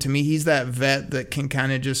ton. To me, he's that vet that can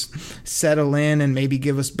kind of just settle in and maybe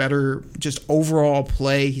give us better just overall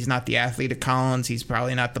play. He's not the athlete of Collins. He's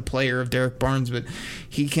probably not the player of Derek Barnes, but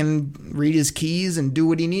he can read his keys and do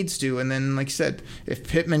what he needs to. And then, like I said, if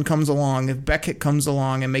Pittman comes along, if Beckett comes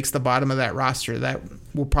along and makes the bottom of that roster, that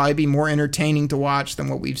will probably be more entertaining to watch than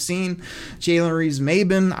what we've seen. Jalen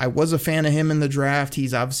Reeves-Maybin, I was a fan of him in the draft.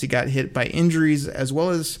 He's obviously got hit by injuries, as well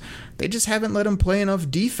as they just haven't let him play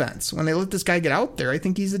enough defense. When they let this guy get out there, I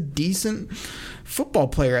think he's a decent football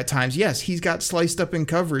player at times. Yes, he's got sliced up in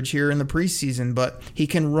coverage here in the preseason, but he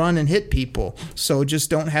can run and hit people. So just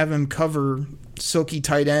don't have him cover silky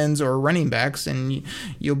tight ends or running backs and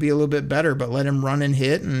you'll be a little bit better, but let him run and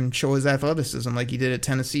hit and show his athleticism like he did at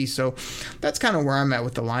Tennessee. So that's kind of where I'm at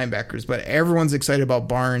with the linebackers, but everyone's excited about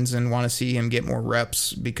Barnes and want to see him get more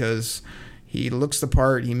reps because he looks the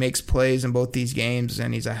part, he makes plays in both these games,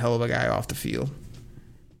 and he's a hell of a guy off the field.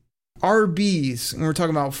 RBs, when we're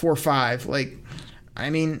talking about 4-5, like, I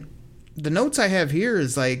mean, the notes I have here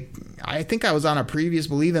is like, I think I was on a previous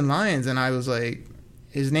Believe in Lions, and I was like,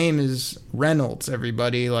 his name is Reynolds,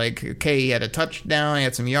 everybody. Like, okay, he had a touchdown, he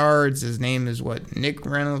had some yards. His name is what? Nick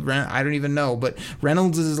Reynolds? I don't even know. But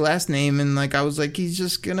Reynolds is his last name. And, like, I was like, he's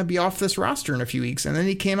just going to be off this roster in a few weeks. And then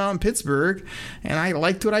he came out in Pittsburgh, and I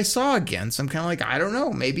liked what I saw again. So I'm kind of like, I don't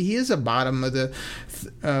know. Maybe he is a bottom of the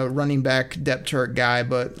running back depth chart guy.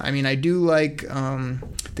 But, I mean, I do like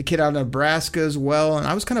the kid out of Nebraska as well. And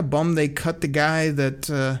I was kind of bummed they cut the guy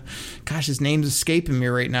that, gosh, his name's escaping me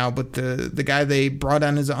right now. But the guy they brought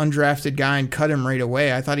on as an undrafted guy and cut him right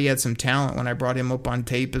away. I thought he had some talent when I brought him up on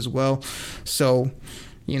tape as well. So,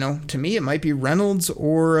 you know, to me, it might be Reynolds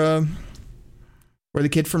or the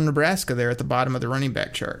kid from Nebraska there at the bottom of the running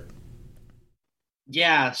back chart.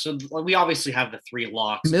 Yeah, so we obviously have the three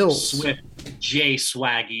locks: Mills, Swift, Jay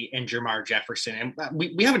Swaggy, and Jermar Jefferson. And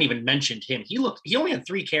we haven't even mentioned him. He only had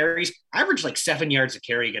 3 carries, averaged like 7 yards a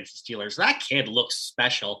carry against the Steelers. That kid looks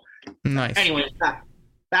special. Nice. Anyway,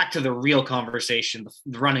 back to the real conversation,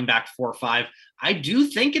 the running back 4-5. I do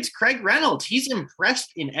think it's Craig Reynolds. He's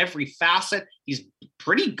impressed in every facet. He's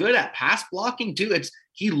pretty good at pass blocking too.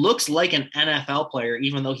 He looks like an NFL player,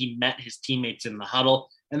 even though he met his teammates in the huddle.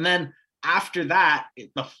 And then after that,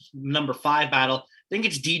 the number 5 battle, I think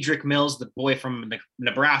it's Dedrick Mills, the boy from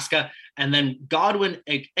Nebraska, and then Godwin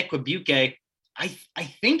Ekwebuke. I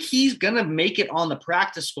think he's going to make it on the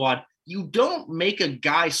practice squad. You don't make a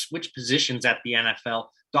guy switch positions at the NFL.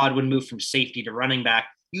 Godwin moved from safety to running back.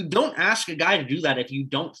 You don't ask a guy to do that if you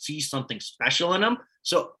don't see something special in him.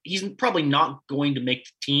 So he's probably not going to make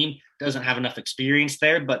the team, doesn't have enough experience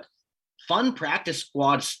there, but fun practice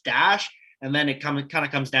squad stash. And then it kind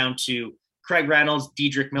of comes down to Craig Reynolds,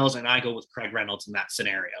 Dedrick Mills, and I go with Craig Reynolds in that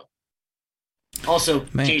scenario. Also,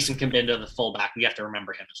 Jason Cabinda, the fullback, we have to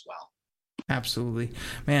remember him as well. Absolutely.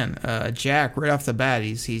 Man, Jack, right off the bat,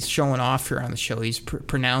 he's showing off here on the show. He's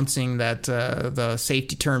pronouncing that the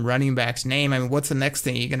safety turned running back's name. I mean, what's the next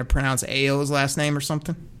thing? Are you going to pronounce Ao's last name or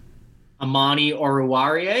something? Amani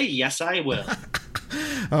Oruwariye? Yes, I will.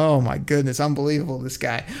 Oh, my goodness. Unbelievable, this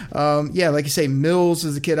guy. Yeah, like you say, Mills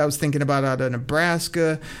is the kid I was thinking about out of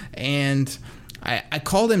Nebraska, and I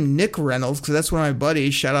called him Nick Reynolds because that's one of my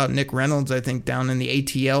buddies. Shout out Nick Reynolds, I think, down in the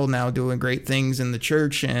ATL now, doing great things in the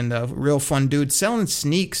church, and a real fun dude. Selling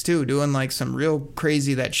sneaks, too, doing like some real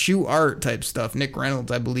crazy, that shoe art type stuff. Nick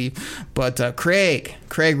Reynolds, I believe. But Craig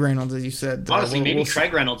Reynolds, as you said. Honestly, maybe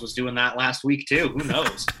Craig Reynolds was doing that last week, too. Who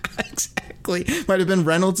knows? Exactly. Might have been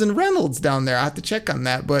Reynolds and Reynolds down there. I have to check on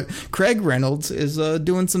that. But Craig Reynolds is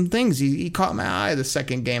doing some things. He caught my eye the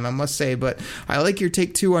second game, I must say. But I like your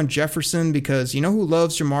take, too, on Jefferson, because you know who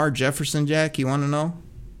loves Jermar Jefferson, Jack? You want to know?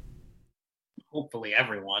 Hopefully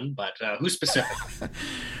everyone, but who specifically?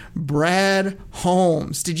 Brad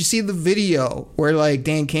Holmes. Did you see the video where like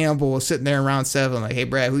Dan Campbell was sitting there in round 7 like, hey,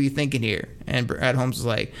 Brad, who you thinking here? And Brad Holmes was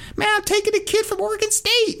like, man, I'm taking a kid from Oregon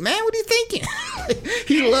State, man. What are you thinking?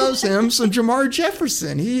 He loves him some Jermar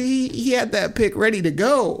Jefferson. He had that pick ready to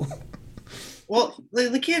go. Well,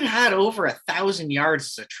 the kid had over 1,000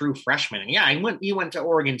 yards as a true freshman. And yeah, he went to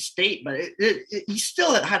Oregon State, but he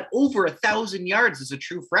still had over 1,000 yards as a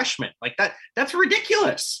true freshman. Like that's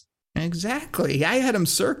ridiculous. Exactly. I had him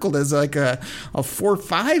circled as like a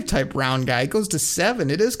 4-5 type round guy. It goes to 7.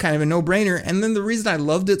 It is kind of a no-brainer. And then the reason I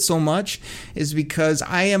loved it so much is because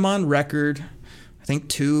I am on record, I think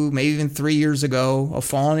 2, maybe even 3 years ago, of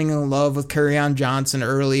falling in love with Kerryon Johnson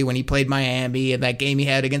early when he played Miami and that game he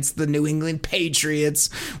had against the New England Patriots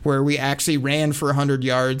where we actually ran for 100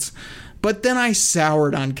 yards. But then I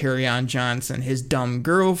soured on Kerryon Johnson, his dumb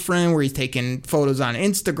girlfriend, where he's taking photos on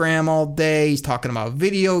Instagram all day. He's talking about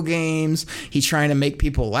video games. He's trying to make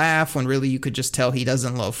people laugh when really you could just tell he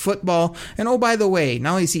doesn't love football. And oh, by the way,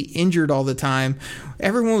 not only is he injured all the time,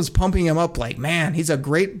 everyone was pumping him up like, man, he's a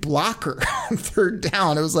great blocker on third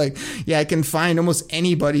down. It was like, yeah, I can find almost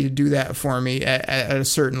anybody to do that for me at a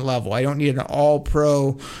certain level. I don't need an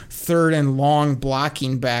all-pro third and long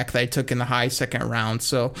blocking back that I took in the high second round.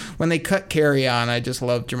 So when they cut Kerryon, I just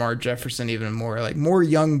love Jermar Jefferson even more. Like more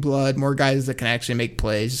young blood, more guys that can actually make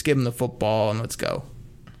plays. Just give them the football and let's go.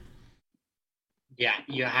 Yeah,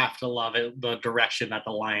 you have to love it, the direction that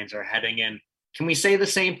the Lions are heading in. Can we say the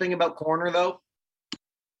same thing about corner, though?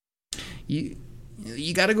 You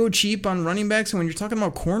got to go cheap on running backs. And when you're talking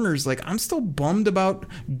about corners, like I'm still bummed about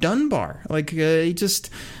Dunbar. Like I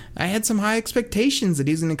had some high expectations that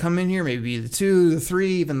he's going to come in here, maybe the 2, the 3,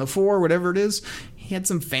 even the 4, whatever it is. He had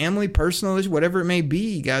some family, personal issue, whatever it may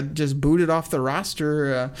be. He got just booted off the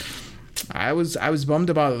roster. I was bummed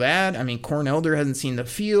about that. I mean, Corn Elder hasn't seen the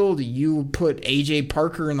field. You put AJ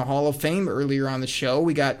Parker in the Hall of Fame earlier on the show.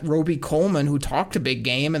 We got Roby Coleman, who talked a big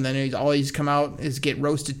game, and then all he's come out is get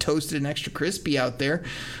roasted, toasted, and extra crispy out there.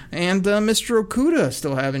 And Mr. Okudah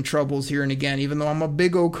still having troubles here and again, even though I'm a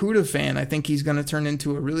big Okudah fan. I think he's going to turn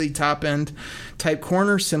into a really top-end type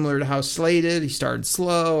corner, similar to how Slade did. He started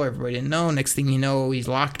slow. Everybody didn't know. Next thing you know, he's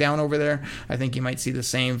locked down over there. I think you might see the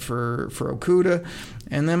same for Okudah.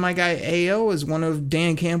 And then my guy AO is one of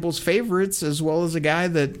Dan Campbell's favorites, as well as a guy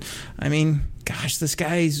that, I mean, gosh, this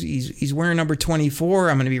guy, he's wearing number 24.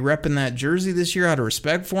 I'm going to be repping that jersey this year out of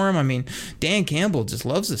respect for him. I mean, Dan Campbell just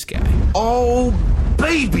loves this guy. Oh,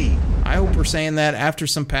 baby. I hope we're saying that after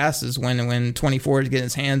some passes when 24 is getting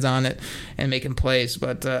his hands on it and making plays.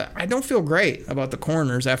 But I don't feel great about the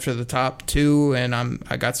corners after the top two, and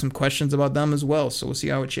I got some questions about them as well. So we'll see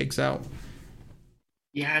how it shakes out.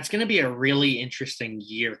 Yeah, it's going to be a really interesting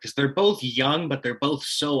year because they're both young, but they're both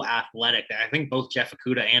so athletic. I think both Jeff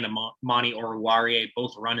Okudah and Amani Oruwariye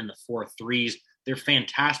both run in the 4.3s. They're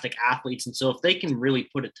fantastic athletes. And so if they can really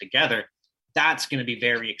put it together, that's going to be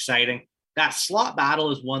very exciting. That slot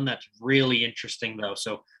battle is one that's really interesting, though.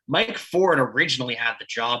 So Mike Ford originally had the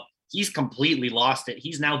job. He's completely lost it.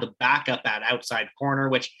 He's now the backup at outside corner,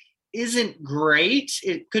 which isn't great.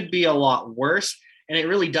 It could be a lot worse. And it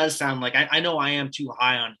really does sound like, I know I am too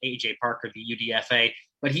high on AJ Parker, the UDFA,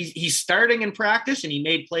 but he's starting in practice and he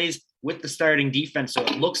made plays with the starting defense. So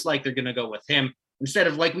it looks like they're going to go with him instead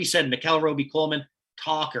of, like we said, Nickel Roby Coleman,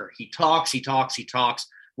 talker. He talks.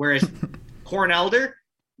 Whereas Corn Elder,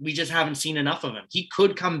 we just haven't seen enough of him. He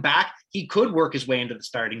could come back. He could work his way into the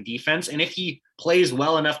starting defense. And if he plays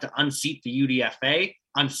well enough to unseat the UDFA,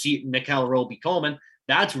 unseat Nickel Roby Coleman,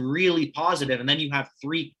 that's really positive. And then you have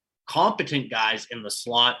three competent guys in the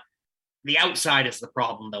slot. The outside is the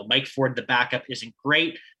problem, though. Mike Ford, the backup, isn't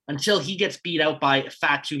great until he gets beat out by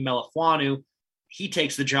Fatu Melifonwu. He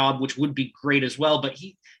takes the job, which would be great as well. But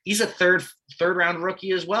he's a third round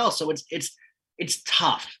rookie as well, so it's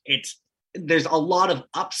tough. There's a lot of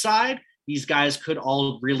upside. These guys could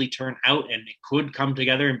all really turn out, and it could come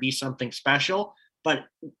together and be something special. But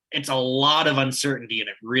it's a lot of uncertainty, and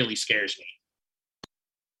it really scares me.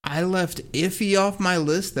 I left iffy off my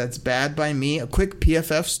list. That's bad by me. A quick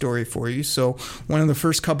PFF story for you. So one of the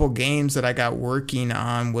first couple games that I got working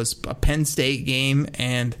on was a Penn State game,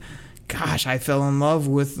 and gosh, I fell in love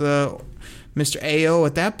with Mr. AO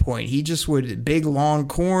at that point. He just would big, long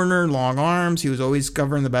corner, long arms. He was always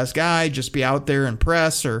covering the best guy, just be out there and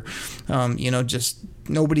press or, just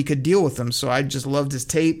nobody could deal with him. So I just loved his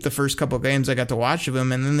tape the first couple of games I got to watch of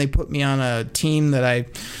him. And then they put me on a team that I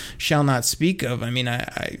shall not speak of. I mean,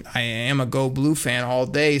 I am a Go Blue fan all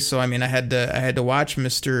day. So, I mean, I had to watch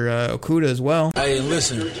Mr. Okudah as well. Hey,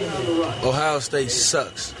 listen, Ohio State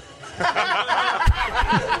sucks.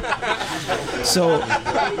 So,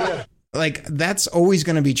 like, that's always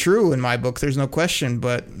going to be true in my book. There's no question.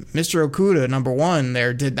 But Mr. Okudah, number one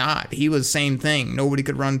there, did not. He was same thing. Nobody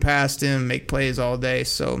could run past him, make plays all day.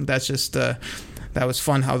 So that's just that was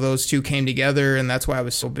fun how those two came together. And that's why I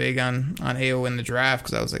was so big on AO in the draft,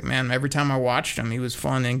 because I was like, man, every time I watched him, he was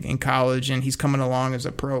fun in college, and he's coming along as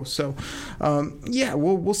a pro. So,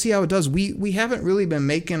 we'll see how it does. We haven't really been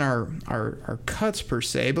making our cuts per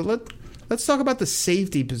se, but let's talk about the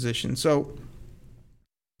safety position. So,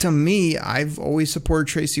 to me, I've always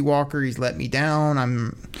supported Tracy Walker. He's let me down.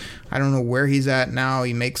 I don't know where he's at now.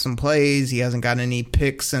 He makes some plays. He hasn't gotten any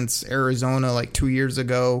picks since Arizona like 2 years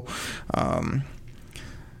ago. I'm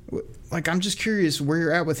just curious where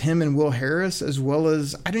you're at with him and Will Harris, as well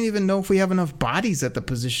as I don't even know if we have enough bodies at the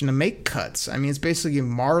position to make cuts. I mean, it's basically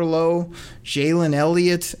Marlowe, Jalen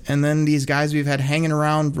Elliott, and then these guys we've had hanging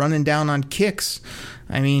around running down on kicks.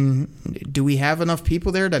 I mean, do we have enough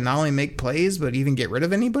people there to not only make plays, but even get rid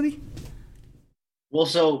of anybody? Well,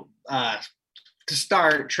 so to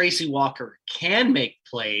start, Tracy Walker can make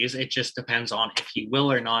plays. It just depends on if he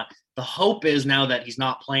will or not. The hope is now that he's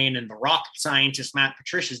not playing in the rocket scientist Matt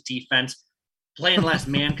Patricia's defense, playing less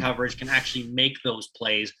man coverage can actually make those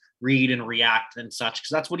plays, read and react and such, because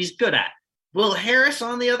that's what he's good at. Will Harris,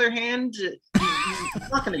 on the other hand, he's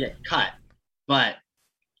not going to get cut, but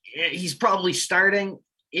he's probably starting.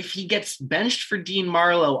 If he gets benched for Dean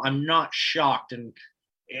Marlowe, I'm not shocked. And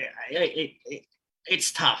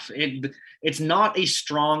it's tough. It's not a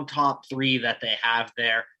strong top three that they have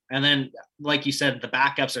there. And then, like you said, the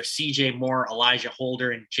backups are CJ Moore, Elijah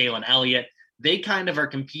Holder, and Jalen Elliott. They kind of are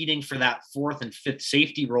competing for that fourth and fifth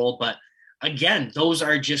safety role. But again, those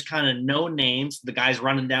are just kind of no names, the guys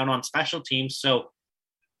running down on special teams. So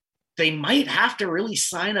they might have to really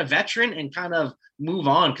sign a veteran and kind of move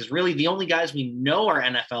on, because really the only guys we know are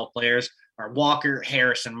NFL players are Walker,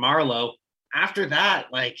 Harris, and Marlowe. After that,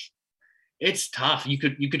 like, it's tough. You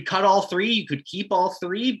could cut all three, you could keep all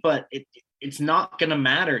three, but it's not going to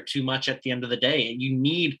matter too much at the end of the day. And you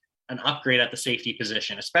need an upgrade at the safety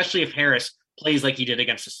position, especially if Harris plays like he did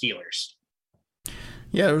against the Steelers.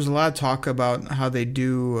 Yeah, there was a lot of talk about how they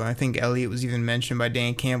do. I think Elliott was even mentioned by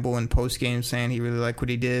Dan Campbell in postgame saying he really liked what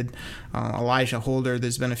he did. Elijah Holder,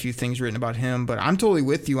 there's been a few things written about him, but I'm totally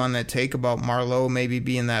with you on that take about Marlowe maybe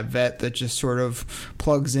being that vet that just sort of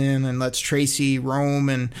plugs in and lets Tracy roam.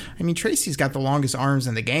 And I mean, Tracy's got the longest arms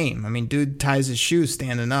in the game. I mean, dude ties his shoes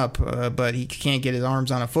standing up, but he can't get his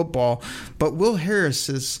arms on a football. But Will Harris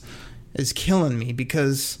is killing me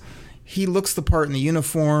because he looks the part in the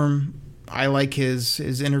uniform. I like his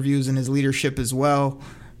interviews and his leadership as well.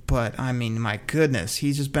 But, I mean, my goodness,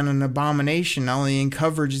 he's just been an abomination, not only in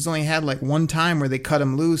coverage. He's only had like one time where they cut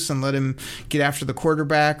him loose and let him get after the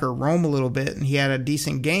quarterback or roam a little bit, and he had a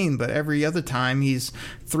decent game. But every other time, he's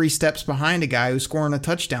 3 steps behind a guy who's scoring a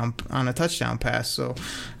touchdown on a touchdown pass. So,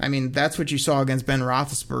 I mean, that's what you saw against Ben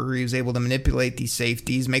Roethlisberger. He was able to manipulate these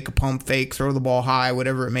safeties, make a pump fake, throw the ball high,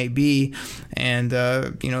 whatever it may be. And,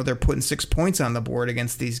 they're putting 6 points on the board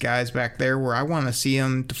against these guys back there, where I want to see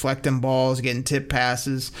them deflecting balls, getting tip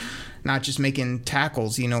passes, not just making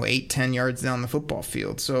tackles, 8-10 yards down the football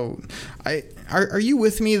field. So are you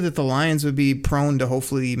with me that the Lions would be prone to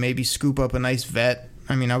hopefully maybe scoop up a nice vet?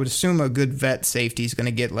 I mean, I would assume a good vet safety is going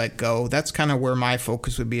to get let go. That's kind of where my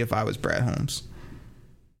focus would be if I was Brad Holmes.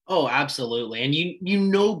 Oh, absolutely. And you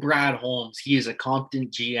know Brad Holmes, he is a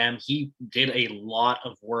competent GM. He did a lot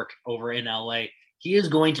of work over in LA. He is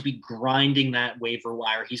going to be grinding that waiver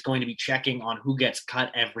wire. He's going to be checking on who gets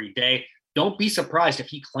cut every day. Don't be surprised if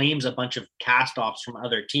he claims a bunch of cast-offs from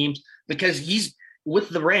other teams, because he's with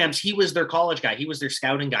the Rams. He was their college guy. He was their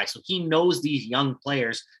scouting guy. So he knows these young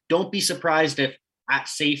players. Don't be surprised if at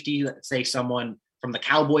safety, let's say someone from the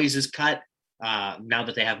Cowboys is cut. Now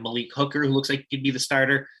that they have Malik Hooker, who looks like he could be the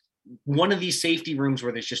starter. One of these safety rooms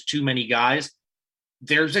where there's just too many guys,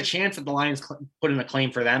 there's a chance that the Lions put in a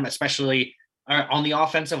claim for them, especially on the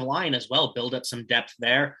offensive line as well, build up some depth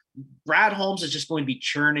there. Brad Holmes is just going to be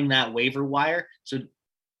churning that waiver wire. So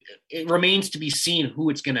it remains to be seen who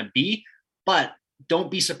it's going to be, but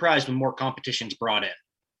don't be surprised when more competition's brought in.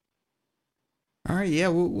 All right. Yeah.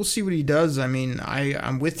 We'll see what he does. I mean,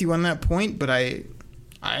 I'm with you on that point, but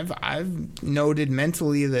I've noted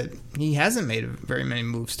mentally that he hasn't made very many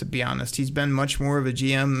moves, to be honest. He's been much more of a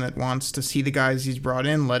GM that wants to see the guys he's brought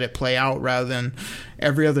in, let it play out, rather than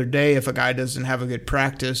every other day if a guy doesn't have a good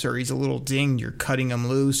practice or he's a little dinged, you're cutting him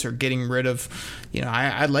loose or getting rid of,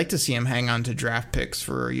 I'd like to see him hang on to draft picks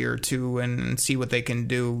for a year or two and see what they can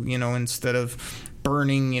do, instead of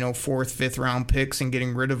burning, 4th, 5th round picks and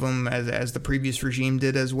getting rid of them as the previous regime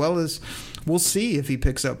did, as well as we'll see if he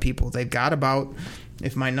picks up people. They've got about,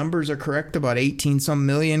 if my numbers are correct, about 18-some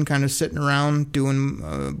million kind of sitting around doing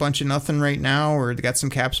a bunch of nothing right now, or they got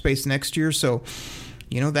some cap space next year. So,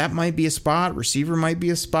 that might be a spot. Receiver might be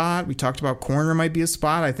a spot. We talked about corner might be a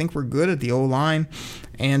spot. I think we're good at the O-line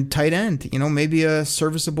and tight end. Maybe a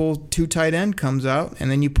serviceable 2 tight end comes out,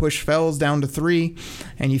 and then you push Fells down to 3,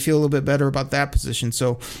 and you feel a little bit better about that position.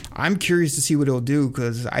 So I'm curious to see what he'll do,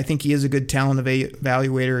 because I think he is a good talent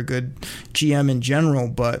evaluator, a good GM in general,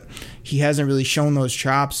 but he hasn't really shown those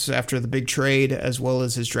chops after the big trade as well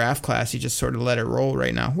as his draft class. He just sort of let it roll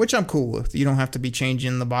right now, which I'm cool with. You don't have to be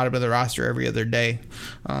changing the bottom of the roster every other day.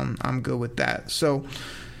 I'm good with that. So,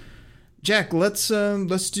 Jack, let's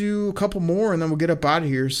do a couple more and then we'll get up out of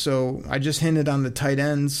here. So I just hinted on the tight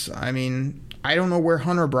ends. I mean, I don't know where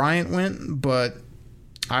Hunter Bryant went, but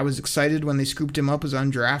I was excited when they scooped him up as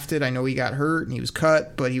undrafted. I know he got hurt and he was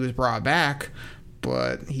cut, but he was brought back.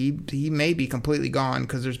 But he may be completely gone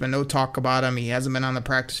because there's been no talk about him. He hasn't been on the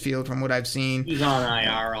practice field from what I've seen. He's on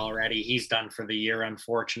IR already. He's done for the year,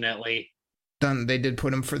 unfortunately. They did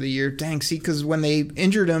put him for the year. Dang, see, because when they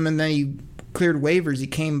injured him and then he cleared waivers, he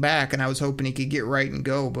came back, and I was hoping he could get right and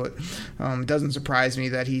go. But it doesn't surprise me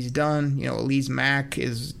that he's done. Elise Mack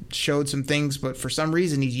showed some things, but for some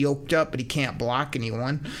reason he's yoked up, but he can't block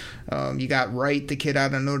anyone. You got Wright, the kid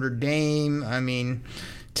out of Notre Dame. I mean,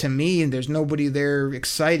 to me, there's nobody there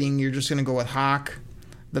exciting. You're just going to go with Hawk,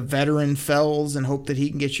 the veteran Fells, and hope that he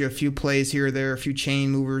can get you a few plays here or there, a few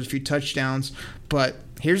chain movers, a few touchdowns. But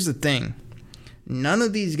here's the thing. None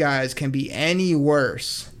of these guys can be any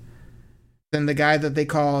worse than the guy that they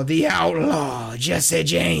call the outlaw, Jesse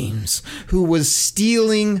James, who was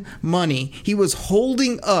stealing money. He was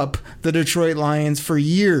holding up the Detroit Lions for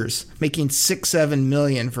years, making $6-7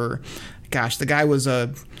 million for, the guy was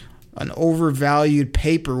a an overvalued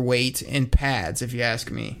paperweight in pads, if you ask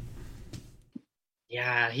me.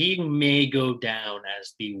 Yeah, he may go down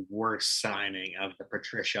as the worst signing of the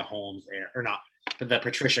Patricia Holmes era, or not, the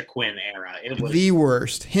Patricia Quinn era. It was the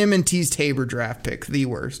worst. Him and Tease Tabor draft pick, the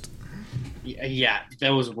worst. Yeah,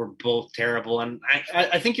 those were both terrible. And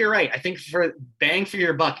I think you're right. I think for bang for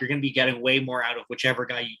your buck, you're going to be getting way more out of whichever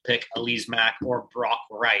guy you pick, Elise Mack or Brock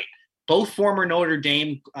Wright. Both former Notre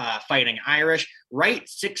Dame fighting Irish. Wright,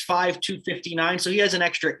 6'5", 259, so he has an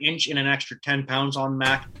extra inch and an extra 10 pounds on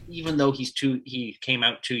Mack, even though he came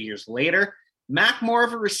out 2 years later. Mack more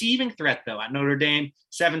of a receiving threat, though, at Notre Dame,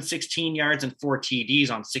 716 yards and 4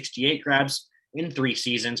 TDs on 68 grabs in 3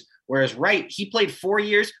 seasons. Whereas Wright, he played 4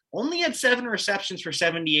 years, only had 7 receptions for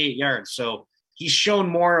 78 yards. So he's shown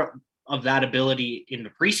more of that ability in the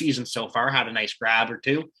preseason so far, had a nice grab or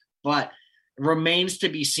two, but it remains to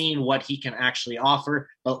be seen what he can actually offer.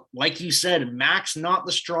 But like you said, Mack's not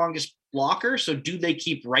the strongest blocker. So do they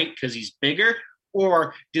keep Wright because he's bigger,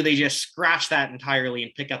 or do they just scratch that entirely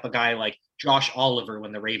and pick up a guy like Josh Oliver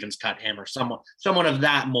when the Ravens cut him, or someone of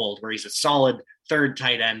that mold where he's a solid third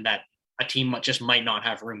tight end that a team just might not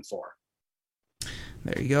have room for?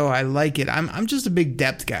 There you go. I like it. I'm just a big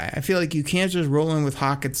depth guy. I feel like you can't just roll in with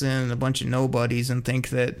Hockenson and a bunch of nobodies and think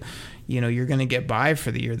that, you're going to get by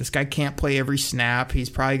for the year. This guy can't play every snap. He's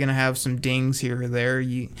probably going to have some dings here or there.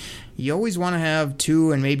 You always want to have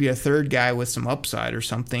 2 and maybe a third guy with some upside or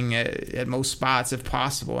something at most spots if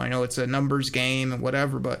possible. I know it's a numbers game and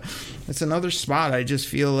whatever, but it's another spot. I just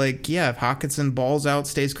feel like, if Hockenson balls out,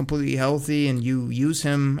 stays completely healthy, and you use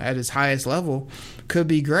him at his highest level, could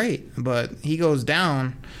be great. But he goes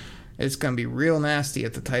down, it's going to be real nasty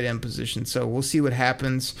at the tight end position. So we'll see what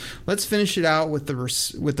happens. Let's finish it out with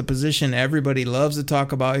the position everybody loves to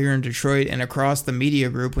talk about here in Detroit and across the media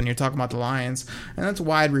group when you're talking about the Lions, and that's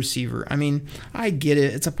wide receiver. I mean, I get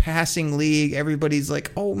it. It's a passing league. Everybody's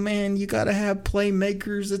like, oh man, you got to have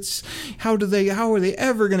playmakers. How are they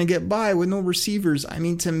ever going to get by with no receivers? I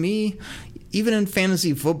mean, to me, even in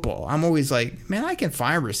fantasy football, I'm always like, man, I can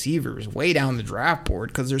find receivers way down the draft board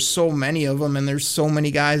because there's so many of them and there's so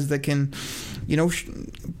many guys that can,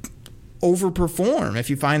 overperform. If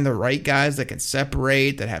you find the right guys that can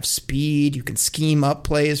separate, that have speed, you can scheme up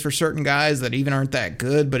plays for certain guys that even aren't that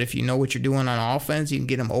good, but if you know what you're doing on offense, you can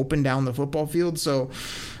get them open down the football field. So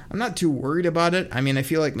I'm not too worried about it. I mean, I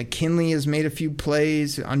feel like McKinley has made a few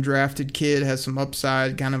plays. Undrafted kid, has some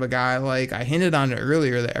upside, kind of a guy like I hinted on it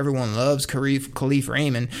earlier that everyone loves, Khalif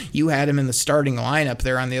Raymond. You had him in the starting lineup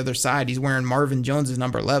there on the other side. He's wearing Marvin Jones's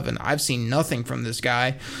number 11. I've seen nothing from this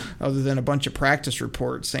guy other than a bunch of practice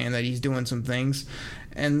reports saying that he's doing some things.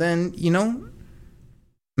 And then,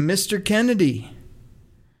 Mr. Kennedy.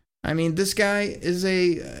 I mean, this guy is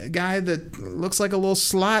a guy that looks like a little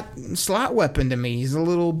slot weapon to me. He's a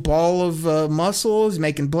little ball of muscle. He's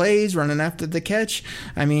making plays, running after the catch.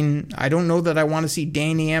 I mean, I don't know that I want to see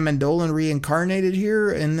Danny Amendola reincarnated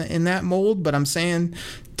here in that mold, but I'm saying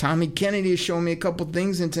Tommy Kennedy has shown me a couple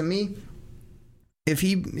things, and to me, if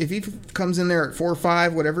he comes in there at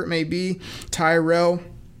 4-5, whatever it may be, Tyrell,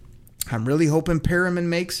 I'm really hoping Perriman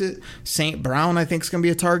makes it. St. Brown, I think, is going to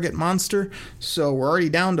be a target monster. So we're already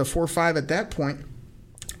down to 4-5 at that point.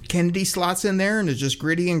 Kennedy slots in there and is just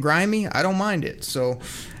gritty and grimy. I don't mind it. So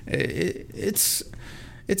it's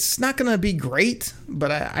not going to be great,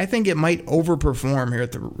 but I think it might overperform here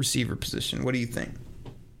at the receiver position. What do you think?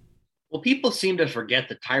 Well, people seem to forget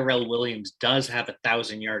that Tyrell Williams does have a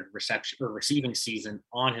 1,000-yard reception or receiving season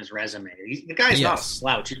on his resume. The guy's not a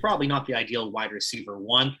slouch. He's probably not the ideal wide receiver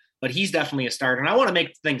one, but he's definitely a starter. And I want to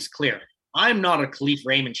make things clear. I'm not a Khalif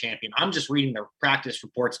Raymond champion. I'm just reading the practice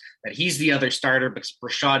reports that he's the other starter because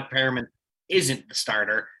Rashad Perriman isn't the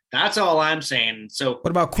starter. That's all I'm saying. So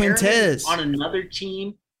what about Quintez? On another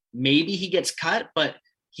team, maybe he gets cut, but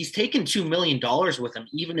he's taken $2 million with him,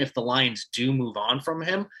 even if the Lions do move on from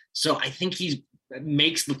him. So I think he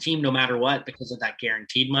makes the team no matter what because of that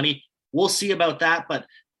guaranteed money. We'll see about that, but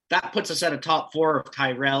that puts us at a top 4 of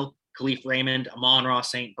Tyrell, Khalif Raymond, Amon-Ra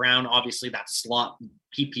St. Brown, obviously that slot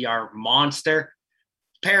PPR monster.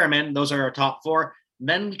 Perriman, those are our top 4.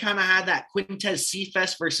 Then we kind of had that Quintez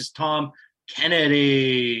Cephas versus Tom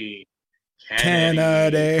Kennedy.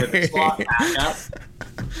 Kennedy. For the slot backup.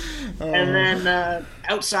 And then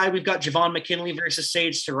outside, we've got Javon McKinley versus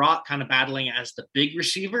Sage Surratt kind of battling as the big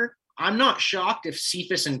receiver. I'm not shocked if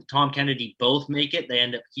Cephas and Tom Kennedy both make it. They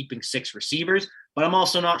end up keeping 6 receivers, but I'm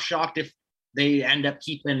also not shocked if they end up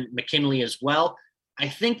keeping McKinley as well. I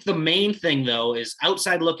think the main thing, though, is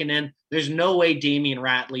outside looking in, there's no way Damian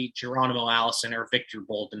Ratley, Geronimo Allison, or Victor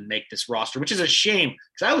Bolden make this roster, which is a shame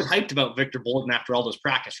because I was hyped about Victor Bolden after all those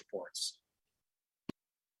practice reports.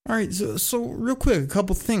 All right, so real quick, a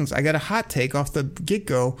couple things. I got a hot take off the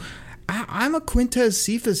get-go. I'm a Quintez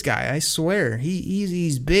Cephas guy, I swear.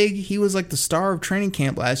 He's big. He was like the star of training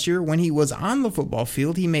camp last year. When he was on the football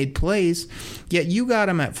field, he made plays. Yet you got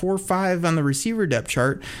him at 4 or 5 on the receiver depth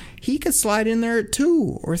chart. He could slide in there at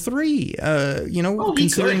 2 or 3.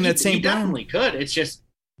 Considering that St. Brown. He definitely could. It's just,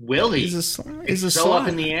 will he? He's it's so up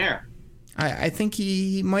in the air. I think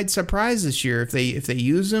he might surprise this year if they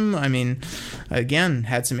use him. I mean, again,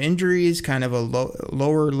 had some injuries, kind of a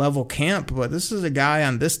lower level camp, but this is a guy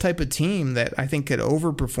on this type of team that I think could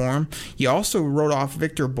overperform. You also wrote off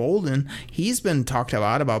Victor Bolden. He's been talked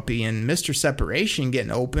about being Mr. Separation, getting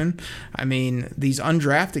open. I mean, these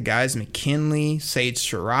undrafted guys, McKinley, Sage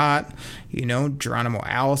Surratt, Geronimo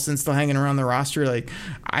Allison still hanging around the roster.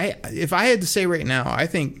 If I had to say right now, I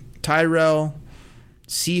think Tyrell,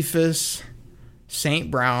 Cephas,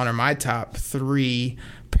 St. Brown are my top 3.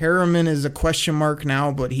 Perriman is a question mark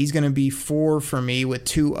now, but he's going to be 4 for me with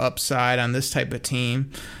 2 upside on this type of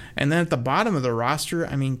team. And then at the bottom of the roster,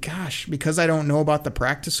 I mean, gosh, because I don't know about the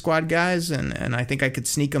practice squad guys and I think I could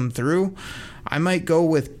sneak them through, I might go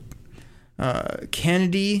with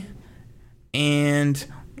Kennedy and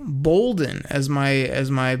Bolden as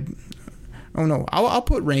my oh no, I'll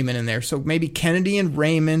put Raymond in there. So maybe Kennedy and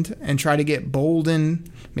Raymond and try to get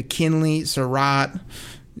Bolden, McKinley, Surratt,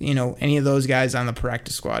 any of those guys on the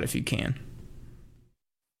practice squad if you can.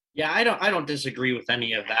 Yeah, I don't disagree with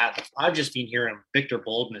any of that. I've just been hearing Victor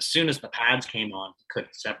Bolden. As soon as the pads came on, he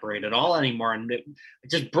couldn't separate at all anymore. And it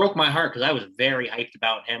just broke my heart because I was very hyped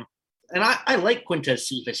about him. And I like Quintez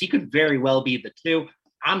Cephas. He could very well be the 2.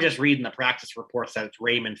 I'm just reading the practice reports that it's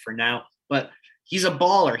Raymond for now. But he's a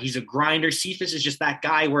baller. He's a grinder. Cephas is just that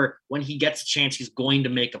guy where when he gets a chance, he's going to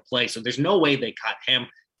make a play. So there's no way they cut him.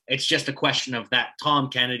 It's just a question of that Tom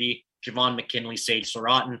Kennedy, Javon McKinley, Sage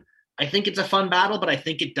Surratt. And I think it's a fun battle, but I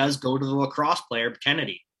think it does go to the lacrosse player,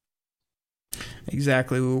 Kennedy.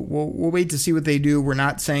 Exactly. We'll wait to see what they do. We're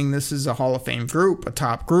not saying this is a Hall of Fame group, a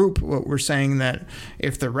top group. We're saying that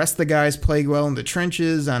if the rest of the guys play well in the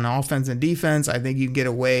trenches on offense and defense, I think you can get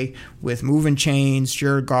away with moving chains,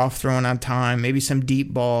 Jared Goff throwing on time, maybe some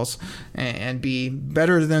deep balls, and be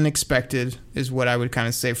better than expected is what I would kind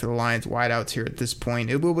of say for the Lions wideouts here at this point.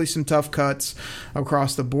 It will be some tough cuts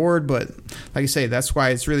across the board, but like I say, that's why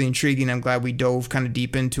it's really intriguing. I'm glad we dove kind of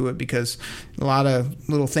deep into it because a lot of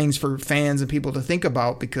little things for fans and people to think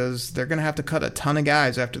about because they're going to have to cut a ton of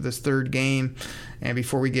guys after this 3rd game and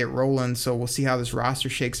before we get rolling. So we'll see how this roster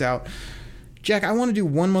shakes out. Jack, I want to do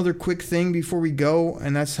one other quick thing before we go,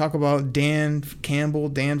 and that's talk about Dan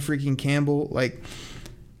freaking Campbell.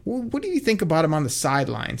 What do you think about him on the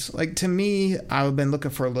sidelines? To me, I've been looking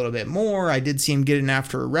for a little bit more. I did see him getting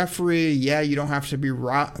after a referee. Yeah, you don't have to be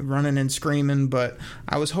running and screaming, but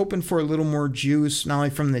I was hoping for a little more juice, not only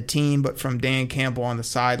from the team, but from Dan Campbell on the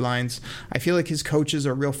sidelines. I feel like his coaches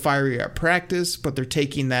are real fiery at practice, but they're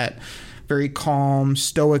taking that very calm,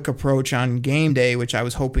 stoic approach on game day, which I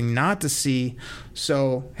was hoping not to see.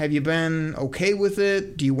 So have you been okay with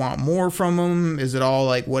it? Do you want more from them? Is it all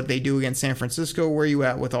like what they do against San Francisco? Where are you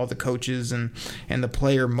at with all the coaches and the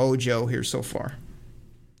player mojo here so far?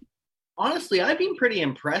 Honestly, I've been pretty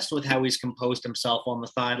impressed with how he's composed himself on the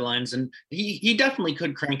sidelines, and he definitely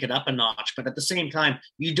could crank it up a notch, but at the same time,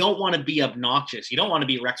 you don't want to be obnoxious. You don't want to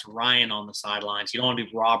be Rex Ryan on the sidelines. You don't want to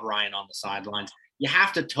be Rob Ryan on the sidelines. You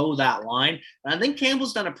have to toe that line. And I think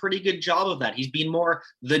Campbell's done a pretty good job of that. He's been more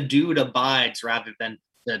the dude abides rather than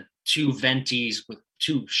the 2 venties with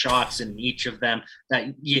 2 shots in each of them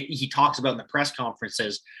that he talks about in the press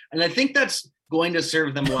conferences. And I think that's going to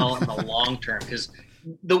serve them well in the long term because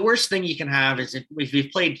the worst thing you can have is if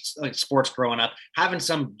you've played sports growing up, having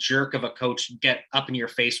some jerk of a coach get up in your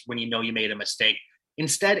face when you know you made a mistake.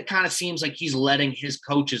 Instead, it kind of seems like he's letting his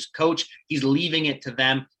coaches coach. He's leaving it to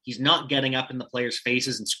them. He's not getting up in the players'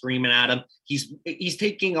 faces and screaming at them. He's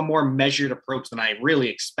taking a more measured approach than I really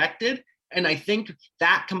expected. And I think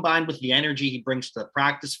that combined with the energy he brings to the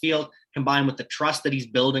practice field, combined with the trust that he's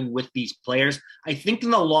building with these players, I think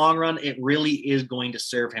in the long run, it really is going to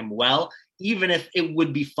serve him well, even if it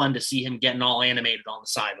would be fun to see him getting all animated on the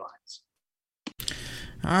sidelines.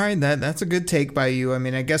 All right, that's a good take by you. I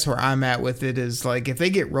mean, I guess where I'm at with it is if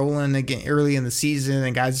they get rolling again early in the season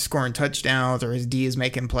and guys are scoring touchdowns or his D is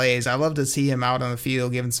making plays, I love to see him out on the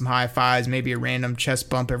field giving some high fives, maybe a random chest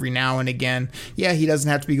bump every now and again. Yeah, he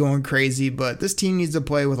doesn't have to be going crazy, but this team needs to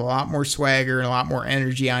play with a lot more swagger and a lot more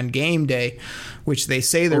energy on game day, which they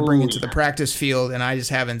say they're bringing to the practice field, and I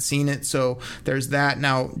just haven't seen it. So there's that.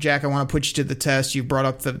 Now, Jack, I want to put you to the test. You brought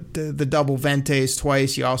up the double Ventes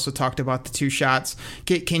twice. You also talked about the 2 shots.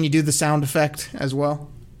 Can you do the sound effect as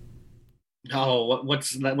well? Oh,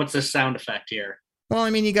 what's the sound effect here? Well, I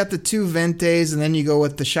mean, you got the two Ventes, and then you go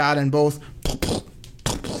with the shot in both.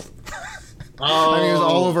 Oh. I mean, it was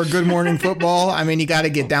all over Good Morning Football. I mean, you got to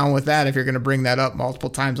get down with that if you're going to bring that up multiple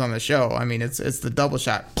times on the show. I mean, it's the double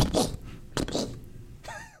shot.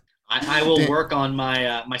 I will work on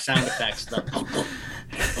my my sound effects.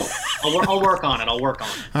 I'll work on it.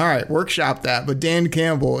 All right, workshop that. But Dan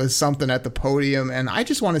Campbell is something at the podium, and I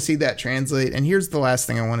just want to see that translate. And here's the last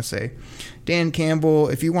thing I want to say. Dan Campbell,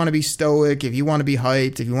 if you want to be stoic, if you want to be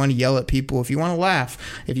hyped, if you want to yell at people, if you want to laugh,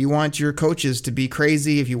 if you want your coaches to be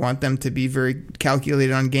crazy, if you want them to be very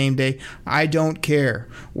calculated on game day, I don't care.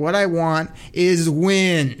 What I want is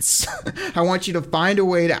wins. I want you to find a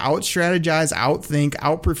way to out-strategize, outthink,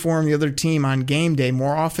 outperform the other team on game day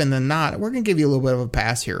more often than not. We're going to give you a little bit of a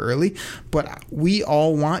pass here early, but we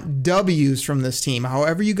all want W's from this team.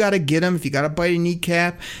 However you got to get them, if you got to bite a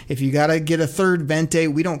kneecap, if you got to get a third Vente,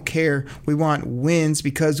 we don't care. We want wins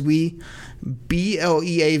because we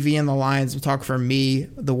BLEAV and the Lions will talk for me,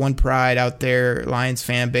 the one pride out there, Lions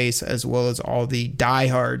fan base, as well as all the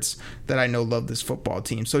diehards that I know love this football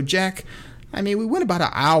team. So, Jack, I mean, we went about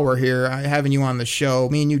an hour here having you on the show.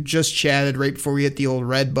 Me and you just chatted right before we hit the old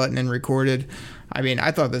red button and recorded. I mean,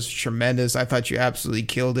 I thought this was tremendous. I thought you absolutely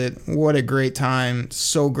killed it. What a great time.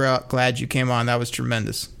 So glad you came on. That was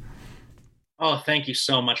tremendous. Oh, thank you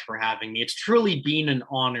so much for having me. It's truly been an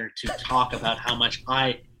honor to talk about how much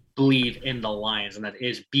I believe in the Lions, and that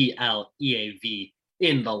is BLEAV,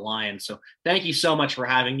 in the Lions. So thank you so much for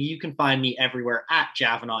having me. You can find me everywhere at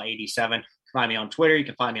Javanaugh87. You can find me on Twitter. You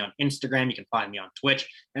can find me on Instagram. You can find me on Twitch.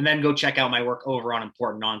 And then go check out my work over on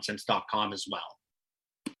ImportantNonsense.com as well.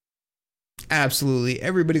 Absolutely.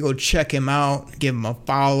 Everybody go check him out. Give him a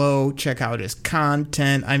follow. Check out his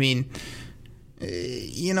content. I mean,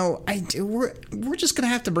 you know, we're just going to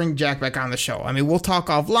have to bring Jack back on the show. I mean, we'll talk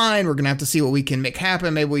offline. We're going to have to see what we can make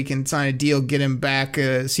happen. Maybe we can sign a deal, get him back,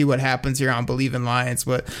 see what happens here on Believe in Lions.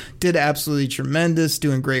 But did absolutely tremendous,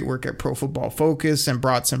 doing great work at Pro Football Focus and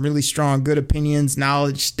brought some really strong, good opinions,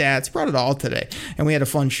 knowledge, stats, brought it all today. And we had a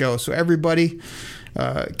fun show. So everybody,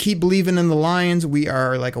 keep believing in the Lions. We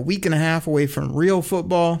are like a week and a half away from real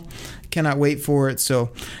football. Cannot wait for it.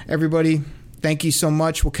 So everybody, thank you so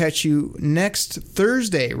much. We'll catch you next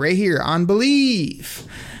Thursday right here on Believe.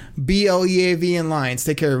 BLEAV and Lions.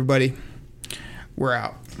 Take care, everybody. We're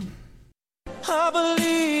out. I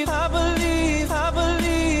believe.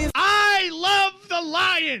 I love the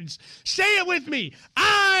Lions. Say it with me.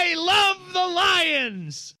 I love the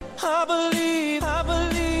Lions. I believe.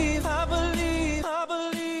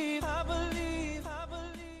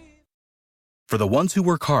 For the ones who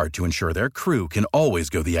work hard to ensure their crew can always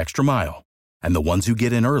go the extra mile, and the ones who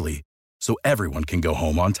get in early so everyone can go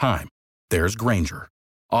home on time, there's Grainger,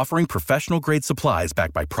 offering professional-grade supplies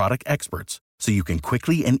backed by product experts so you can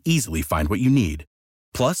quickly and easily find what you need.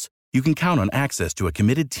 Plus, you can count on access to a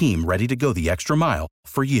committed team ready to go the extra mile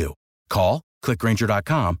for you. Call, click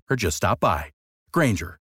Grainger.com, or just stop by.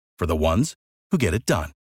 Grainger, for the ones who get it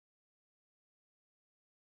done.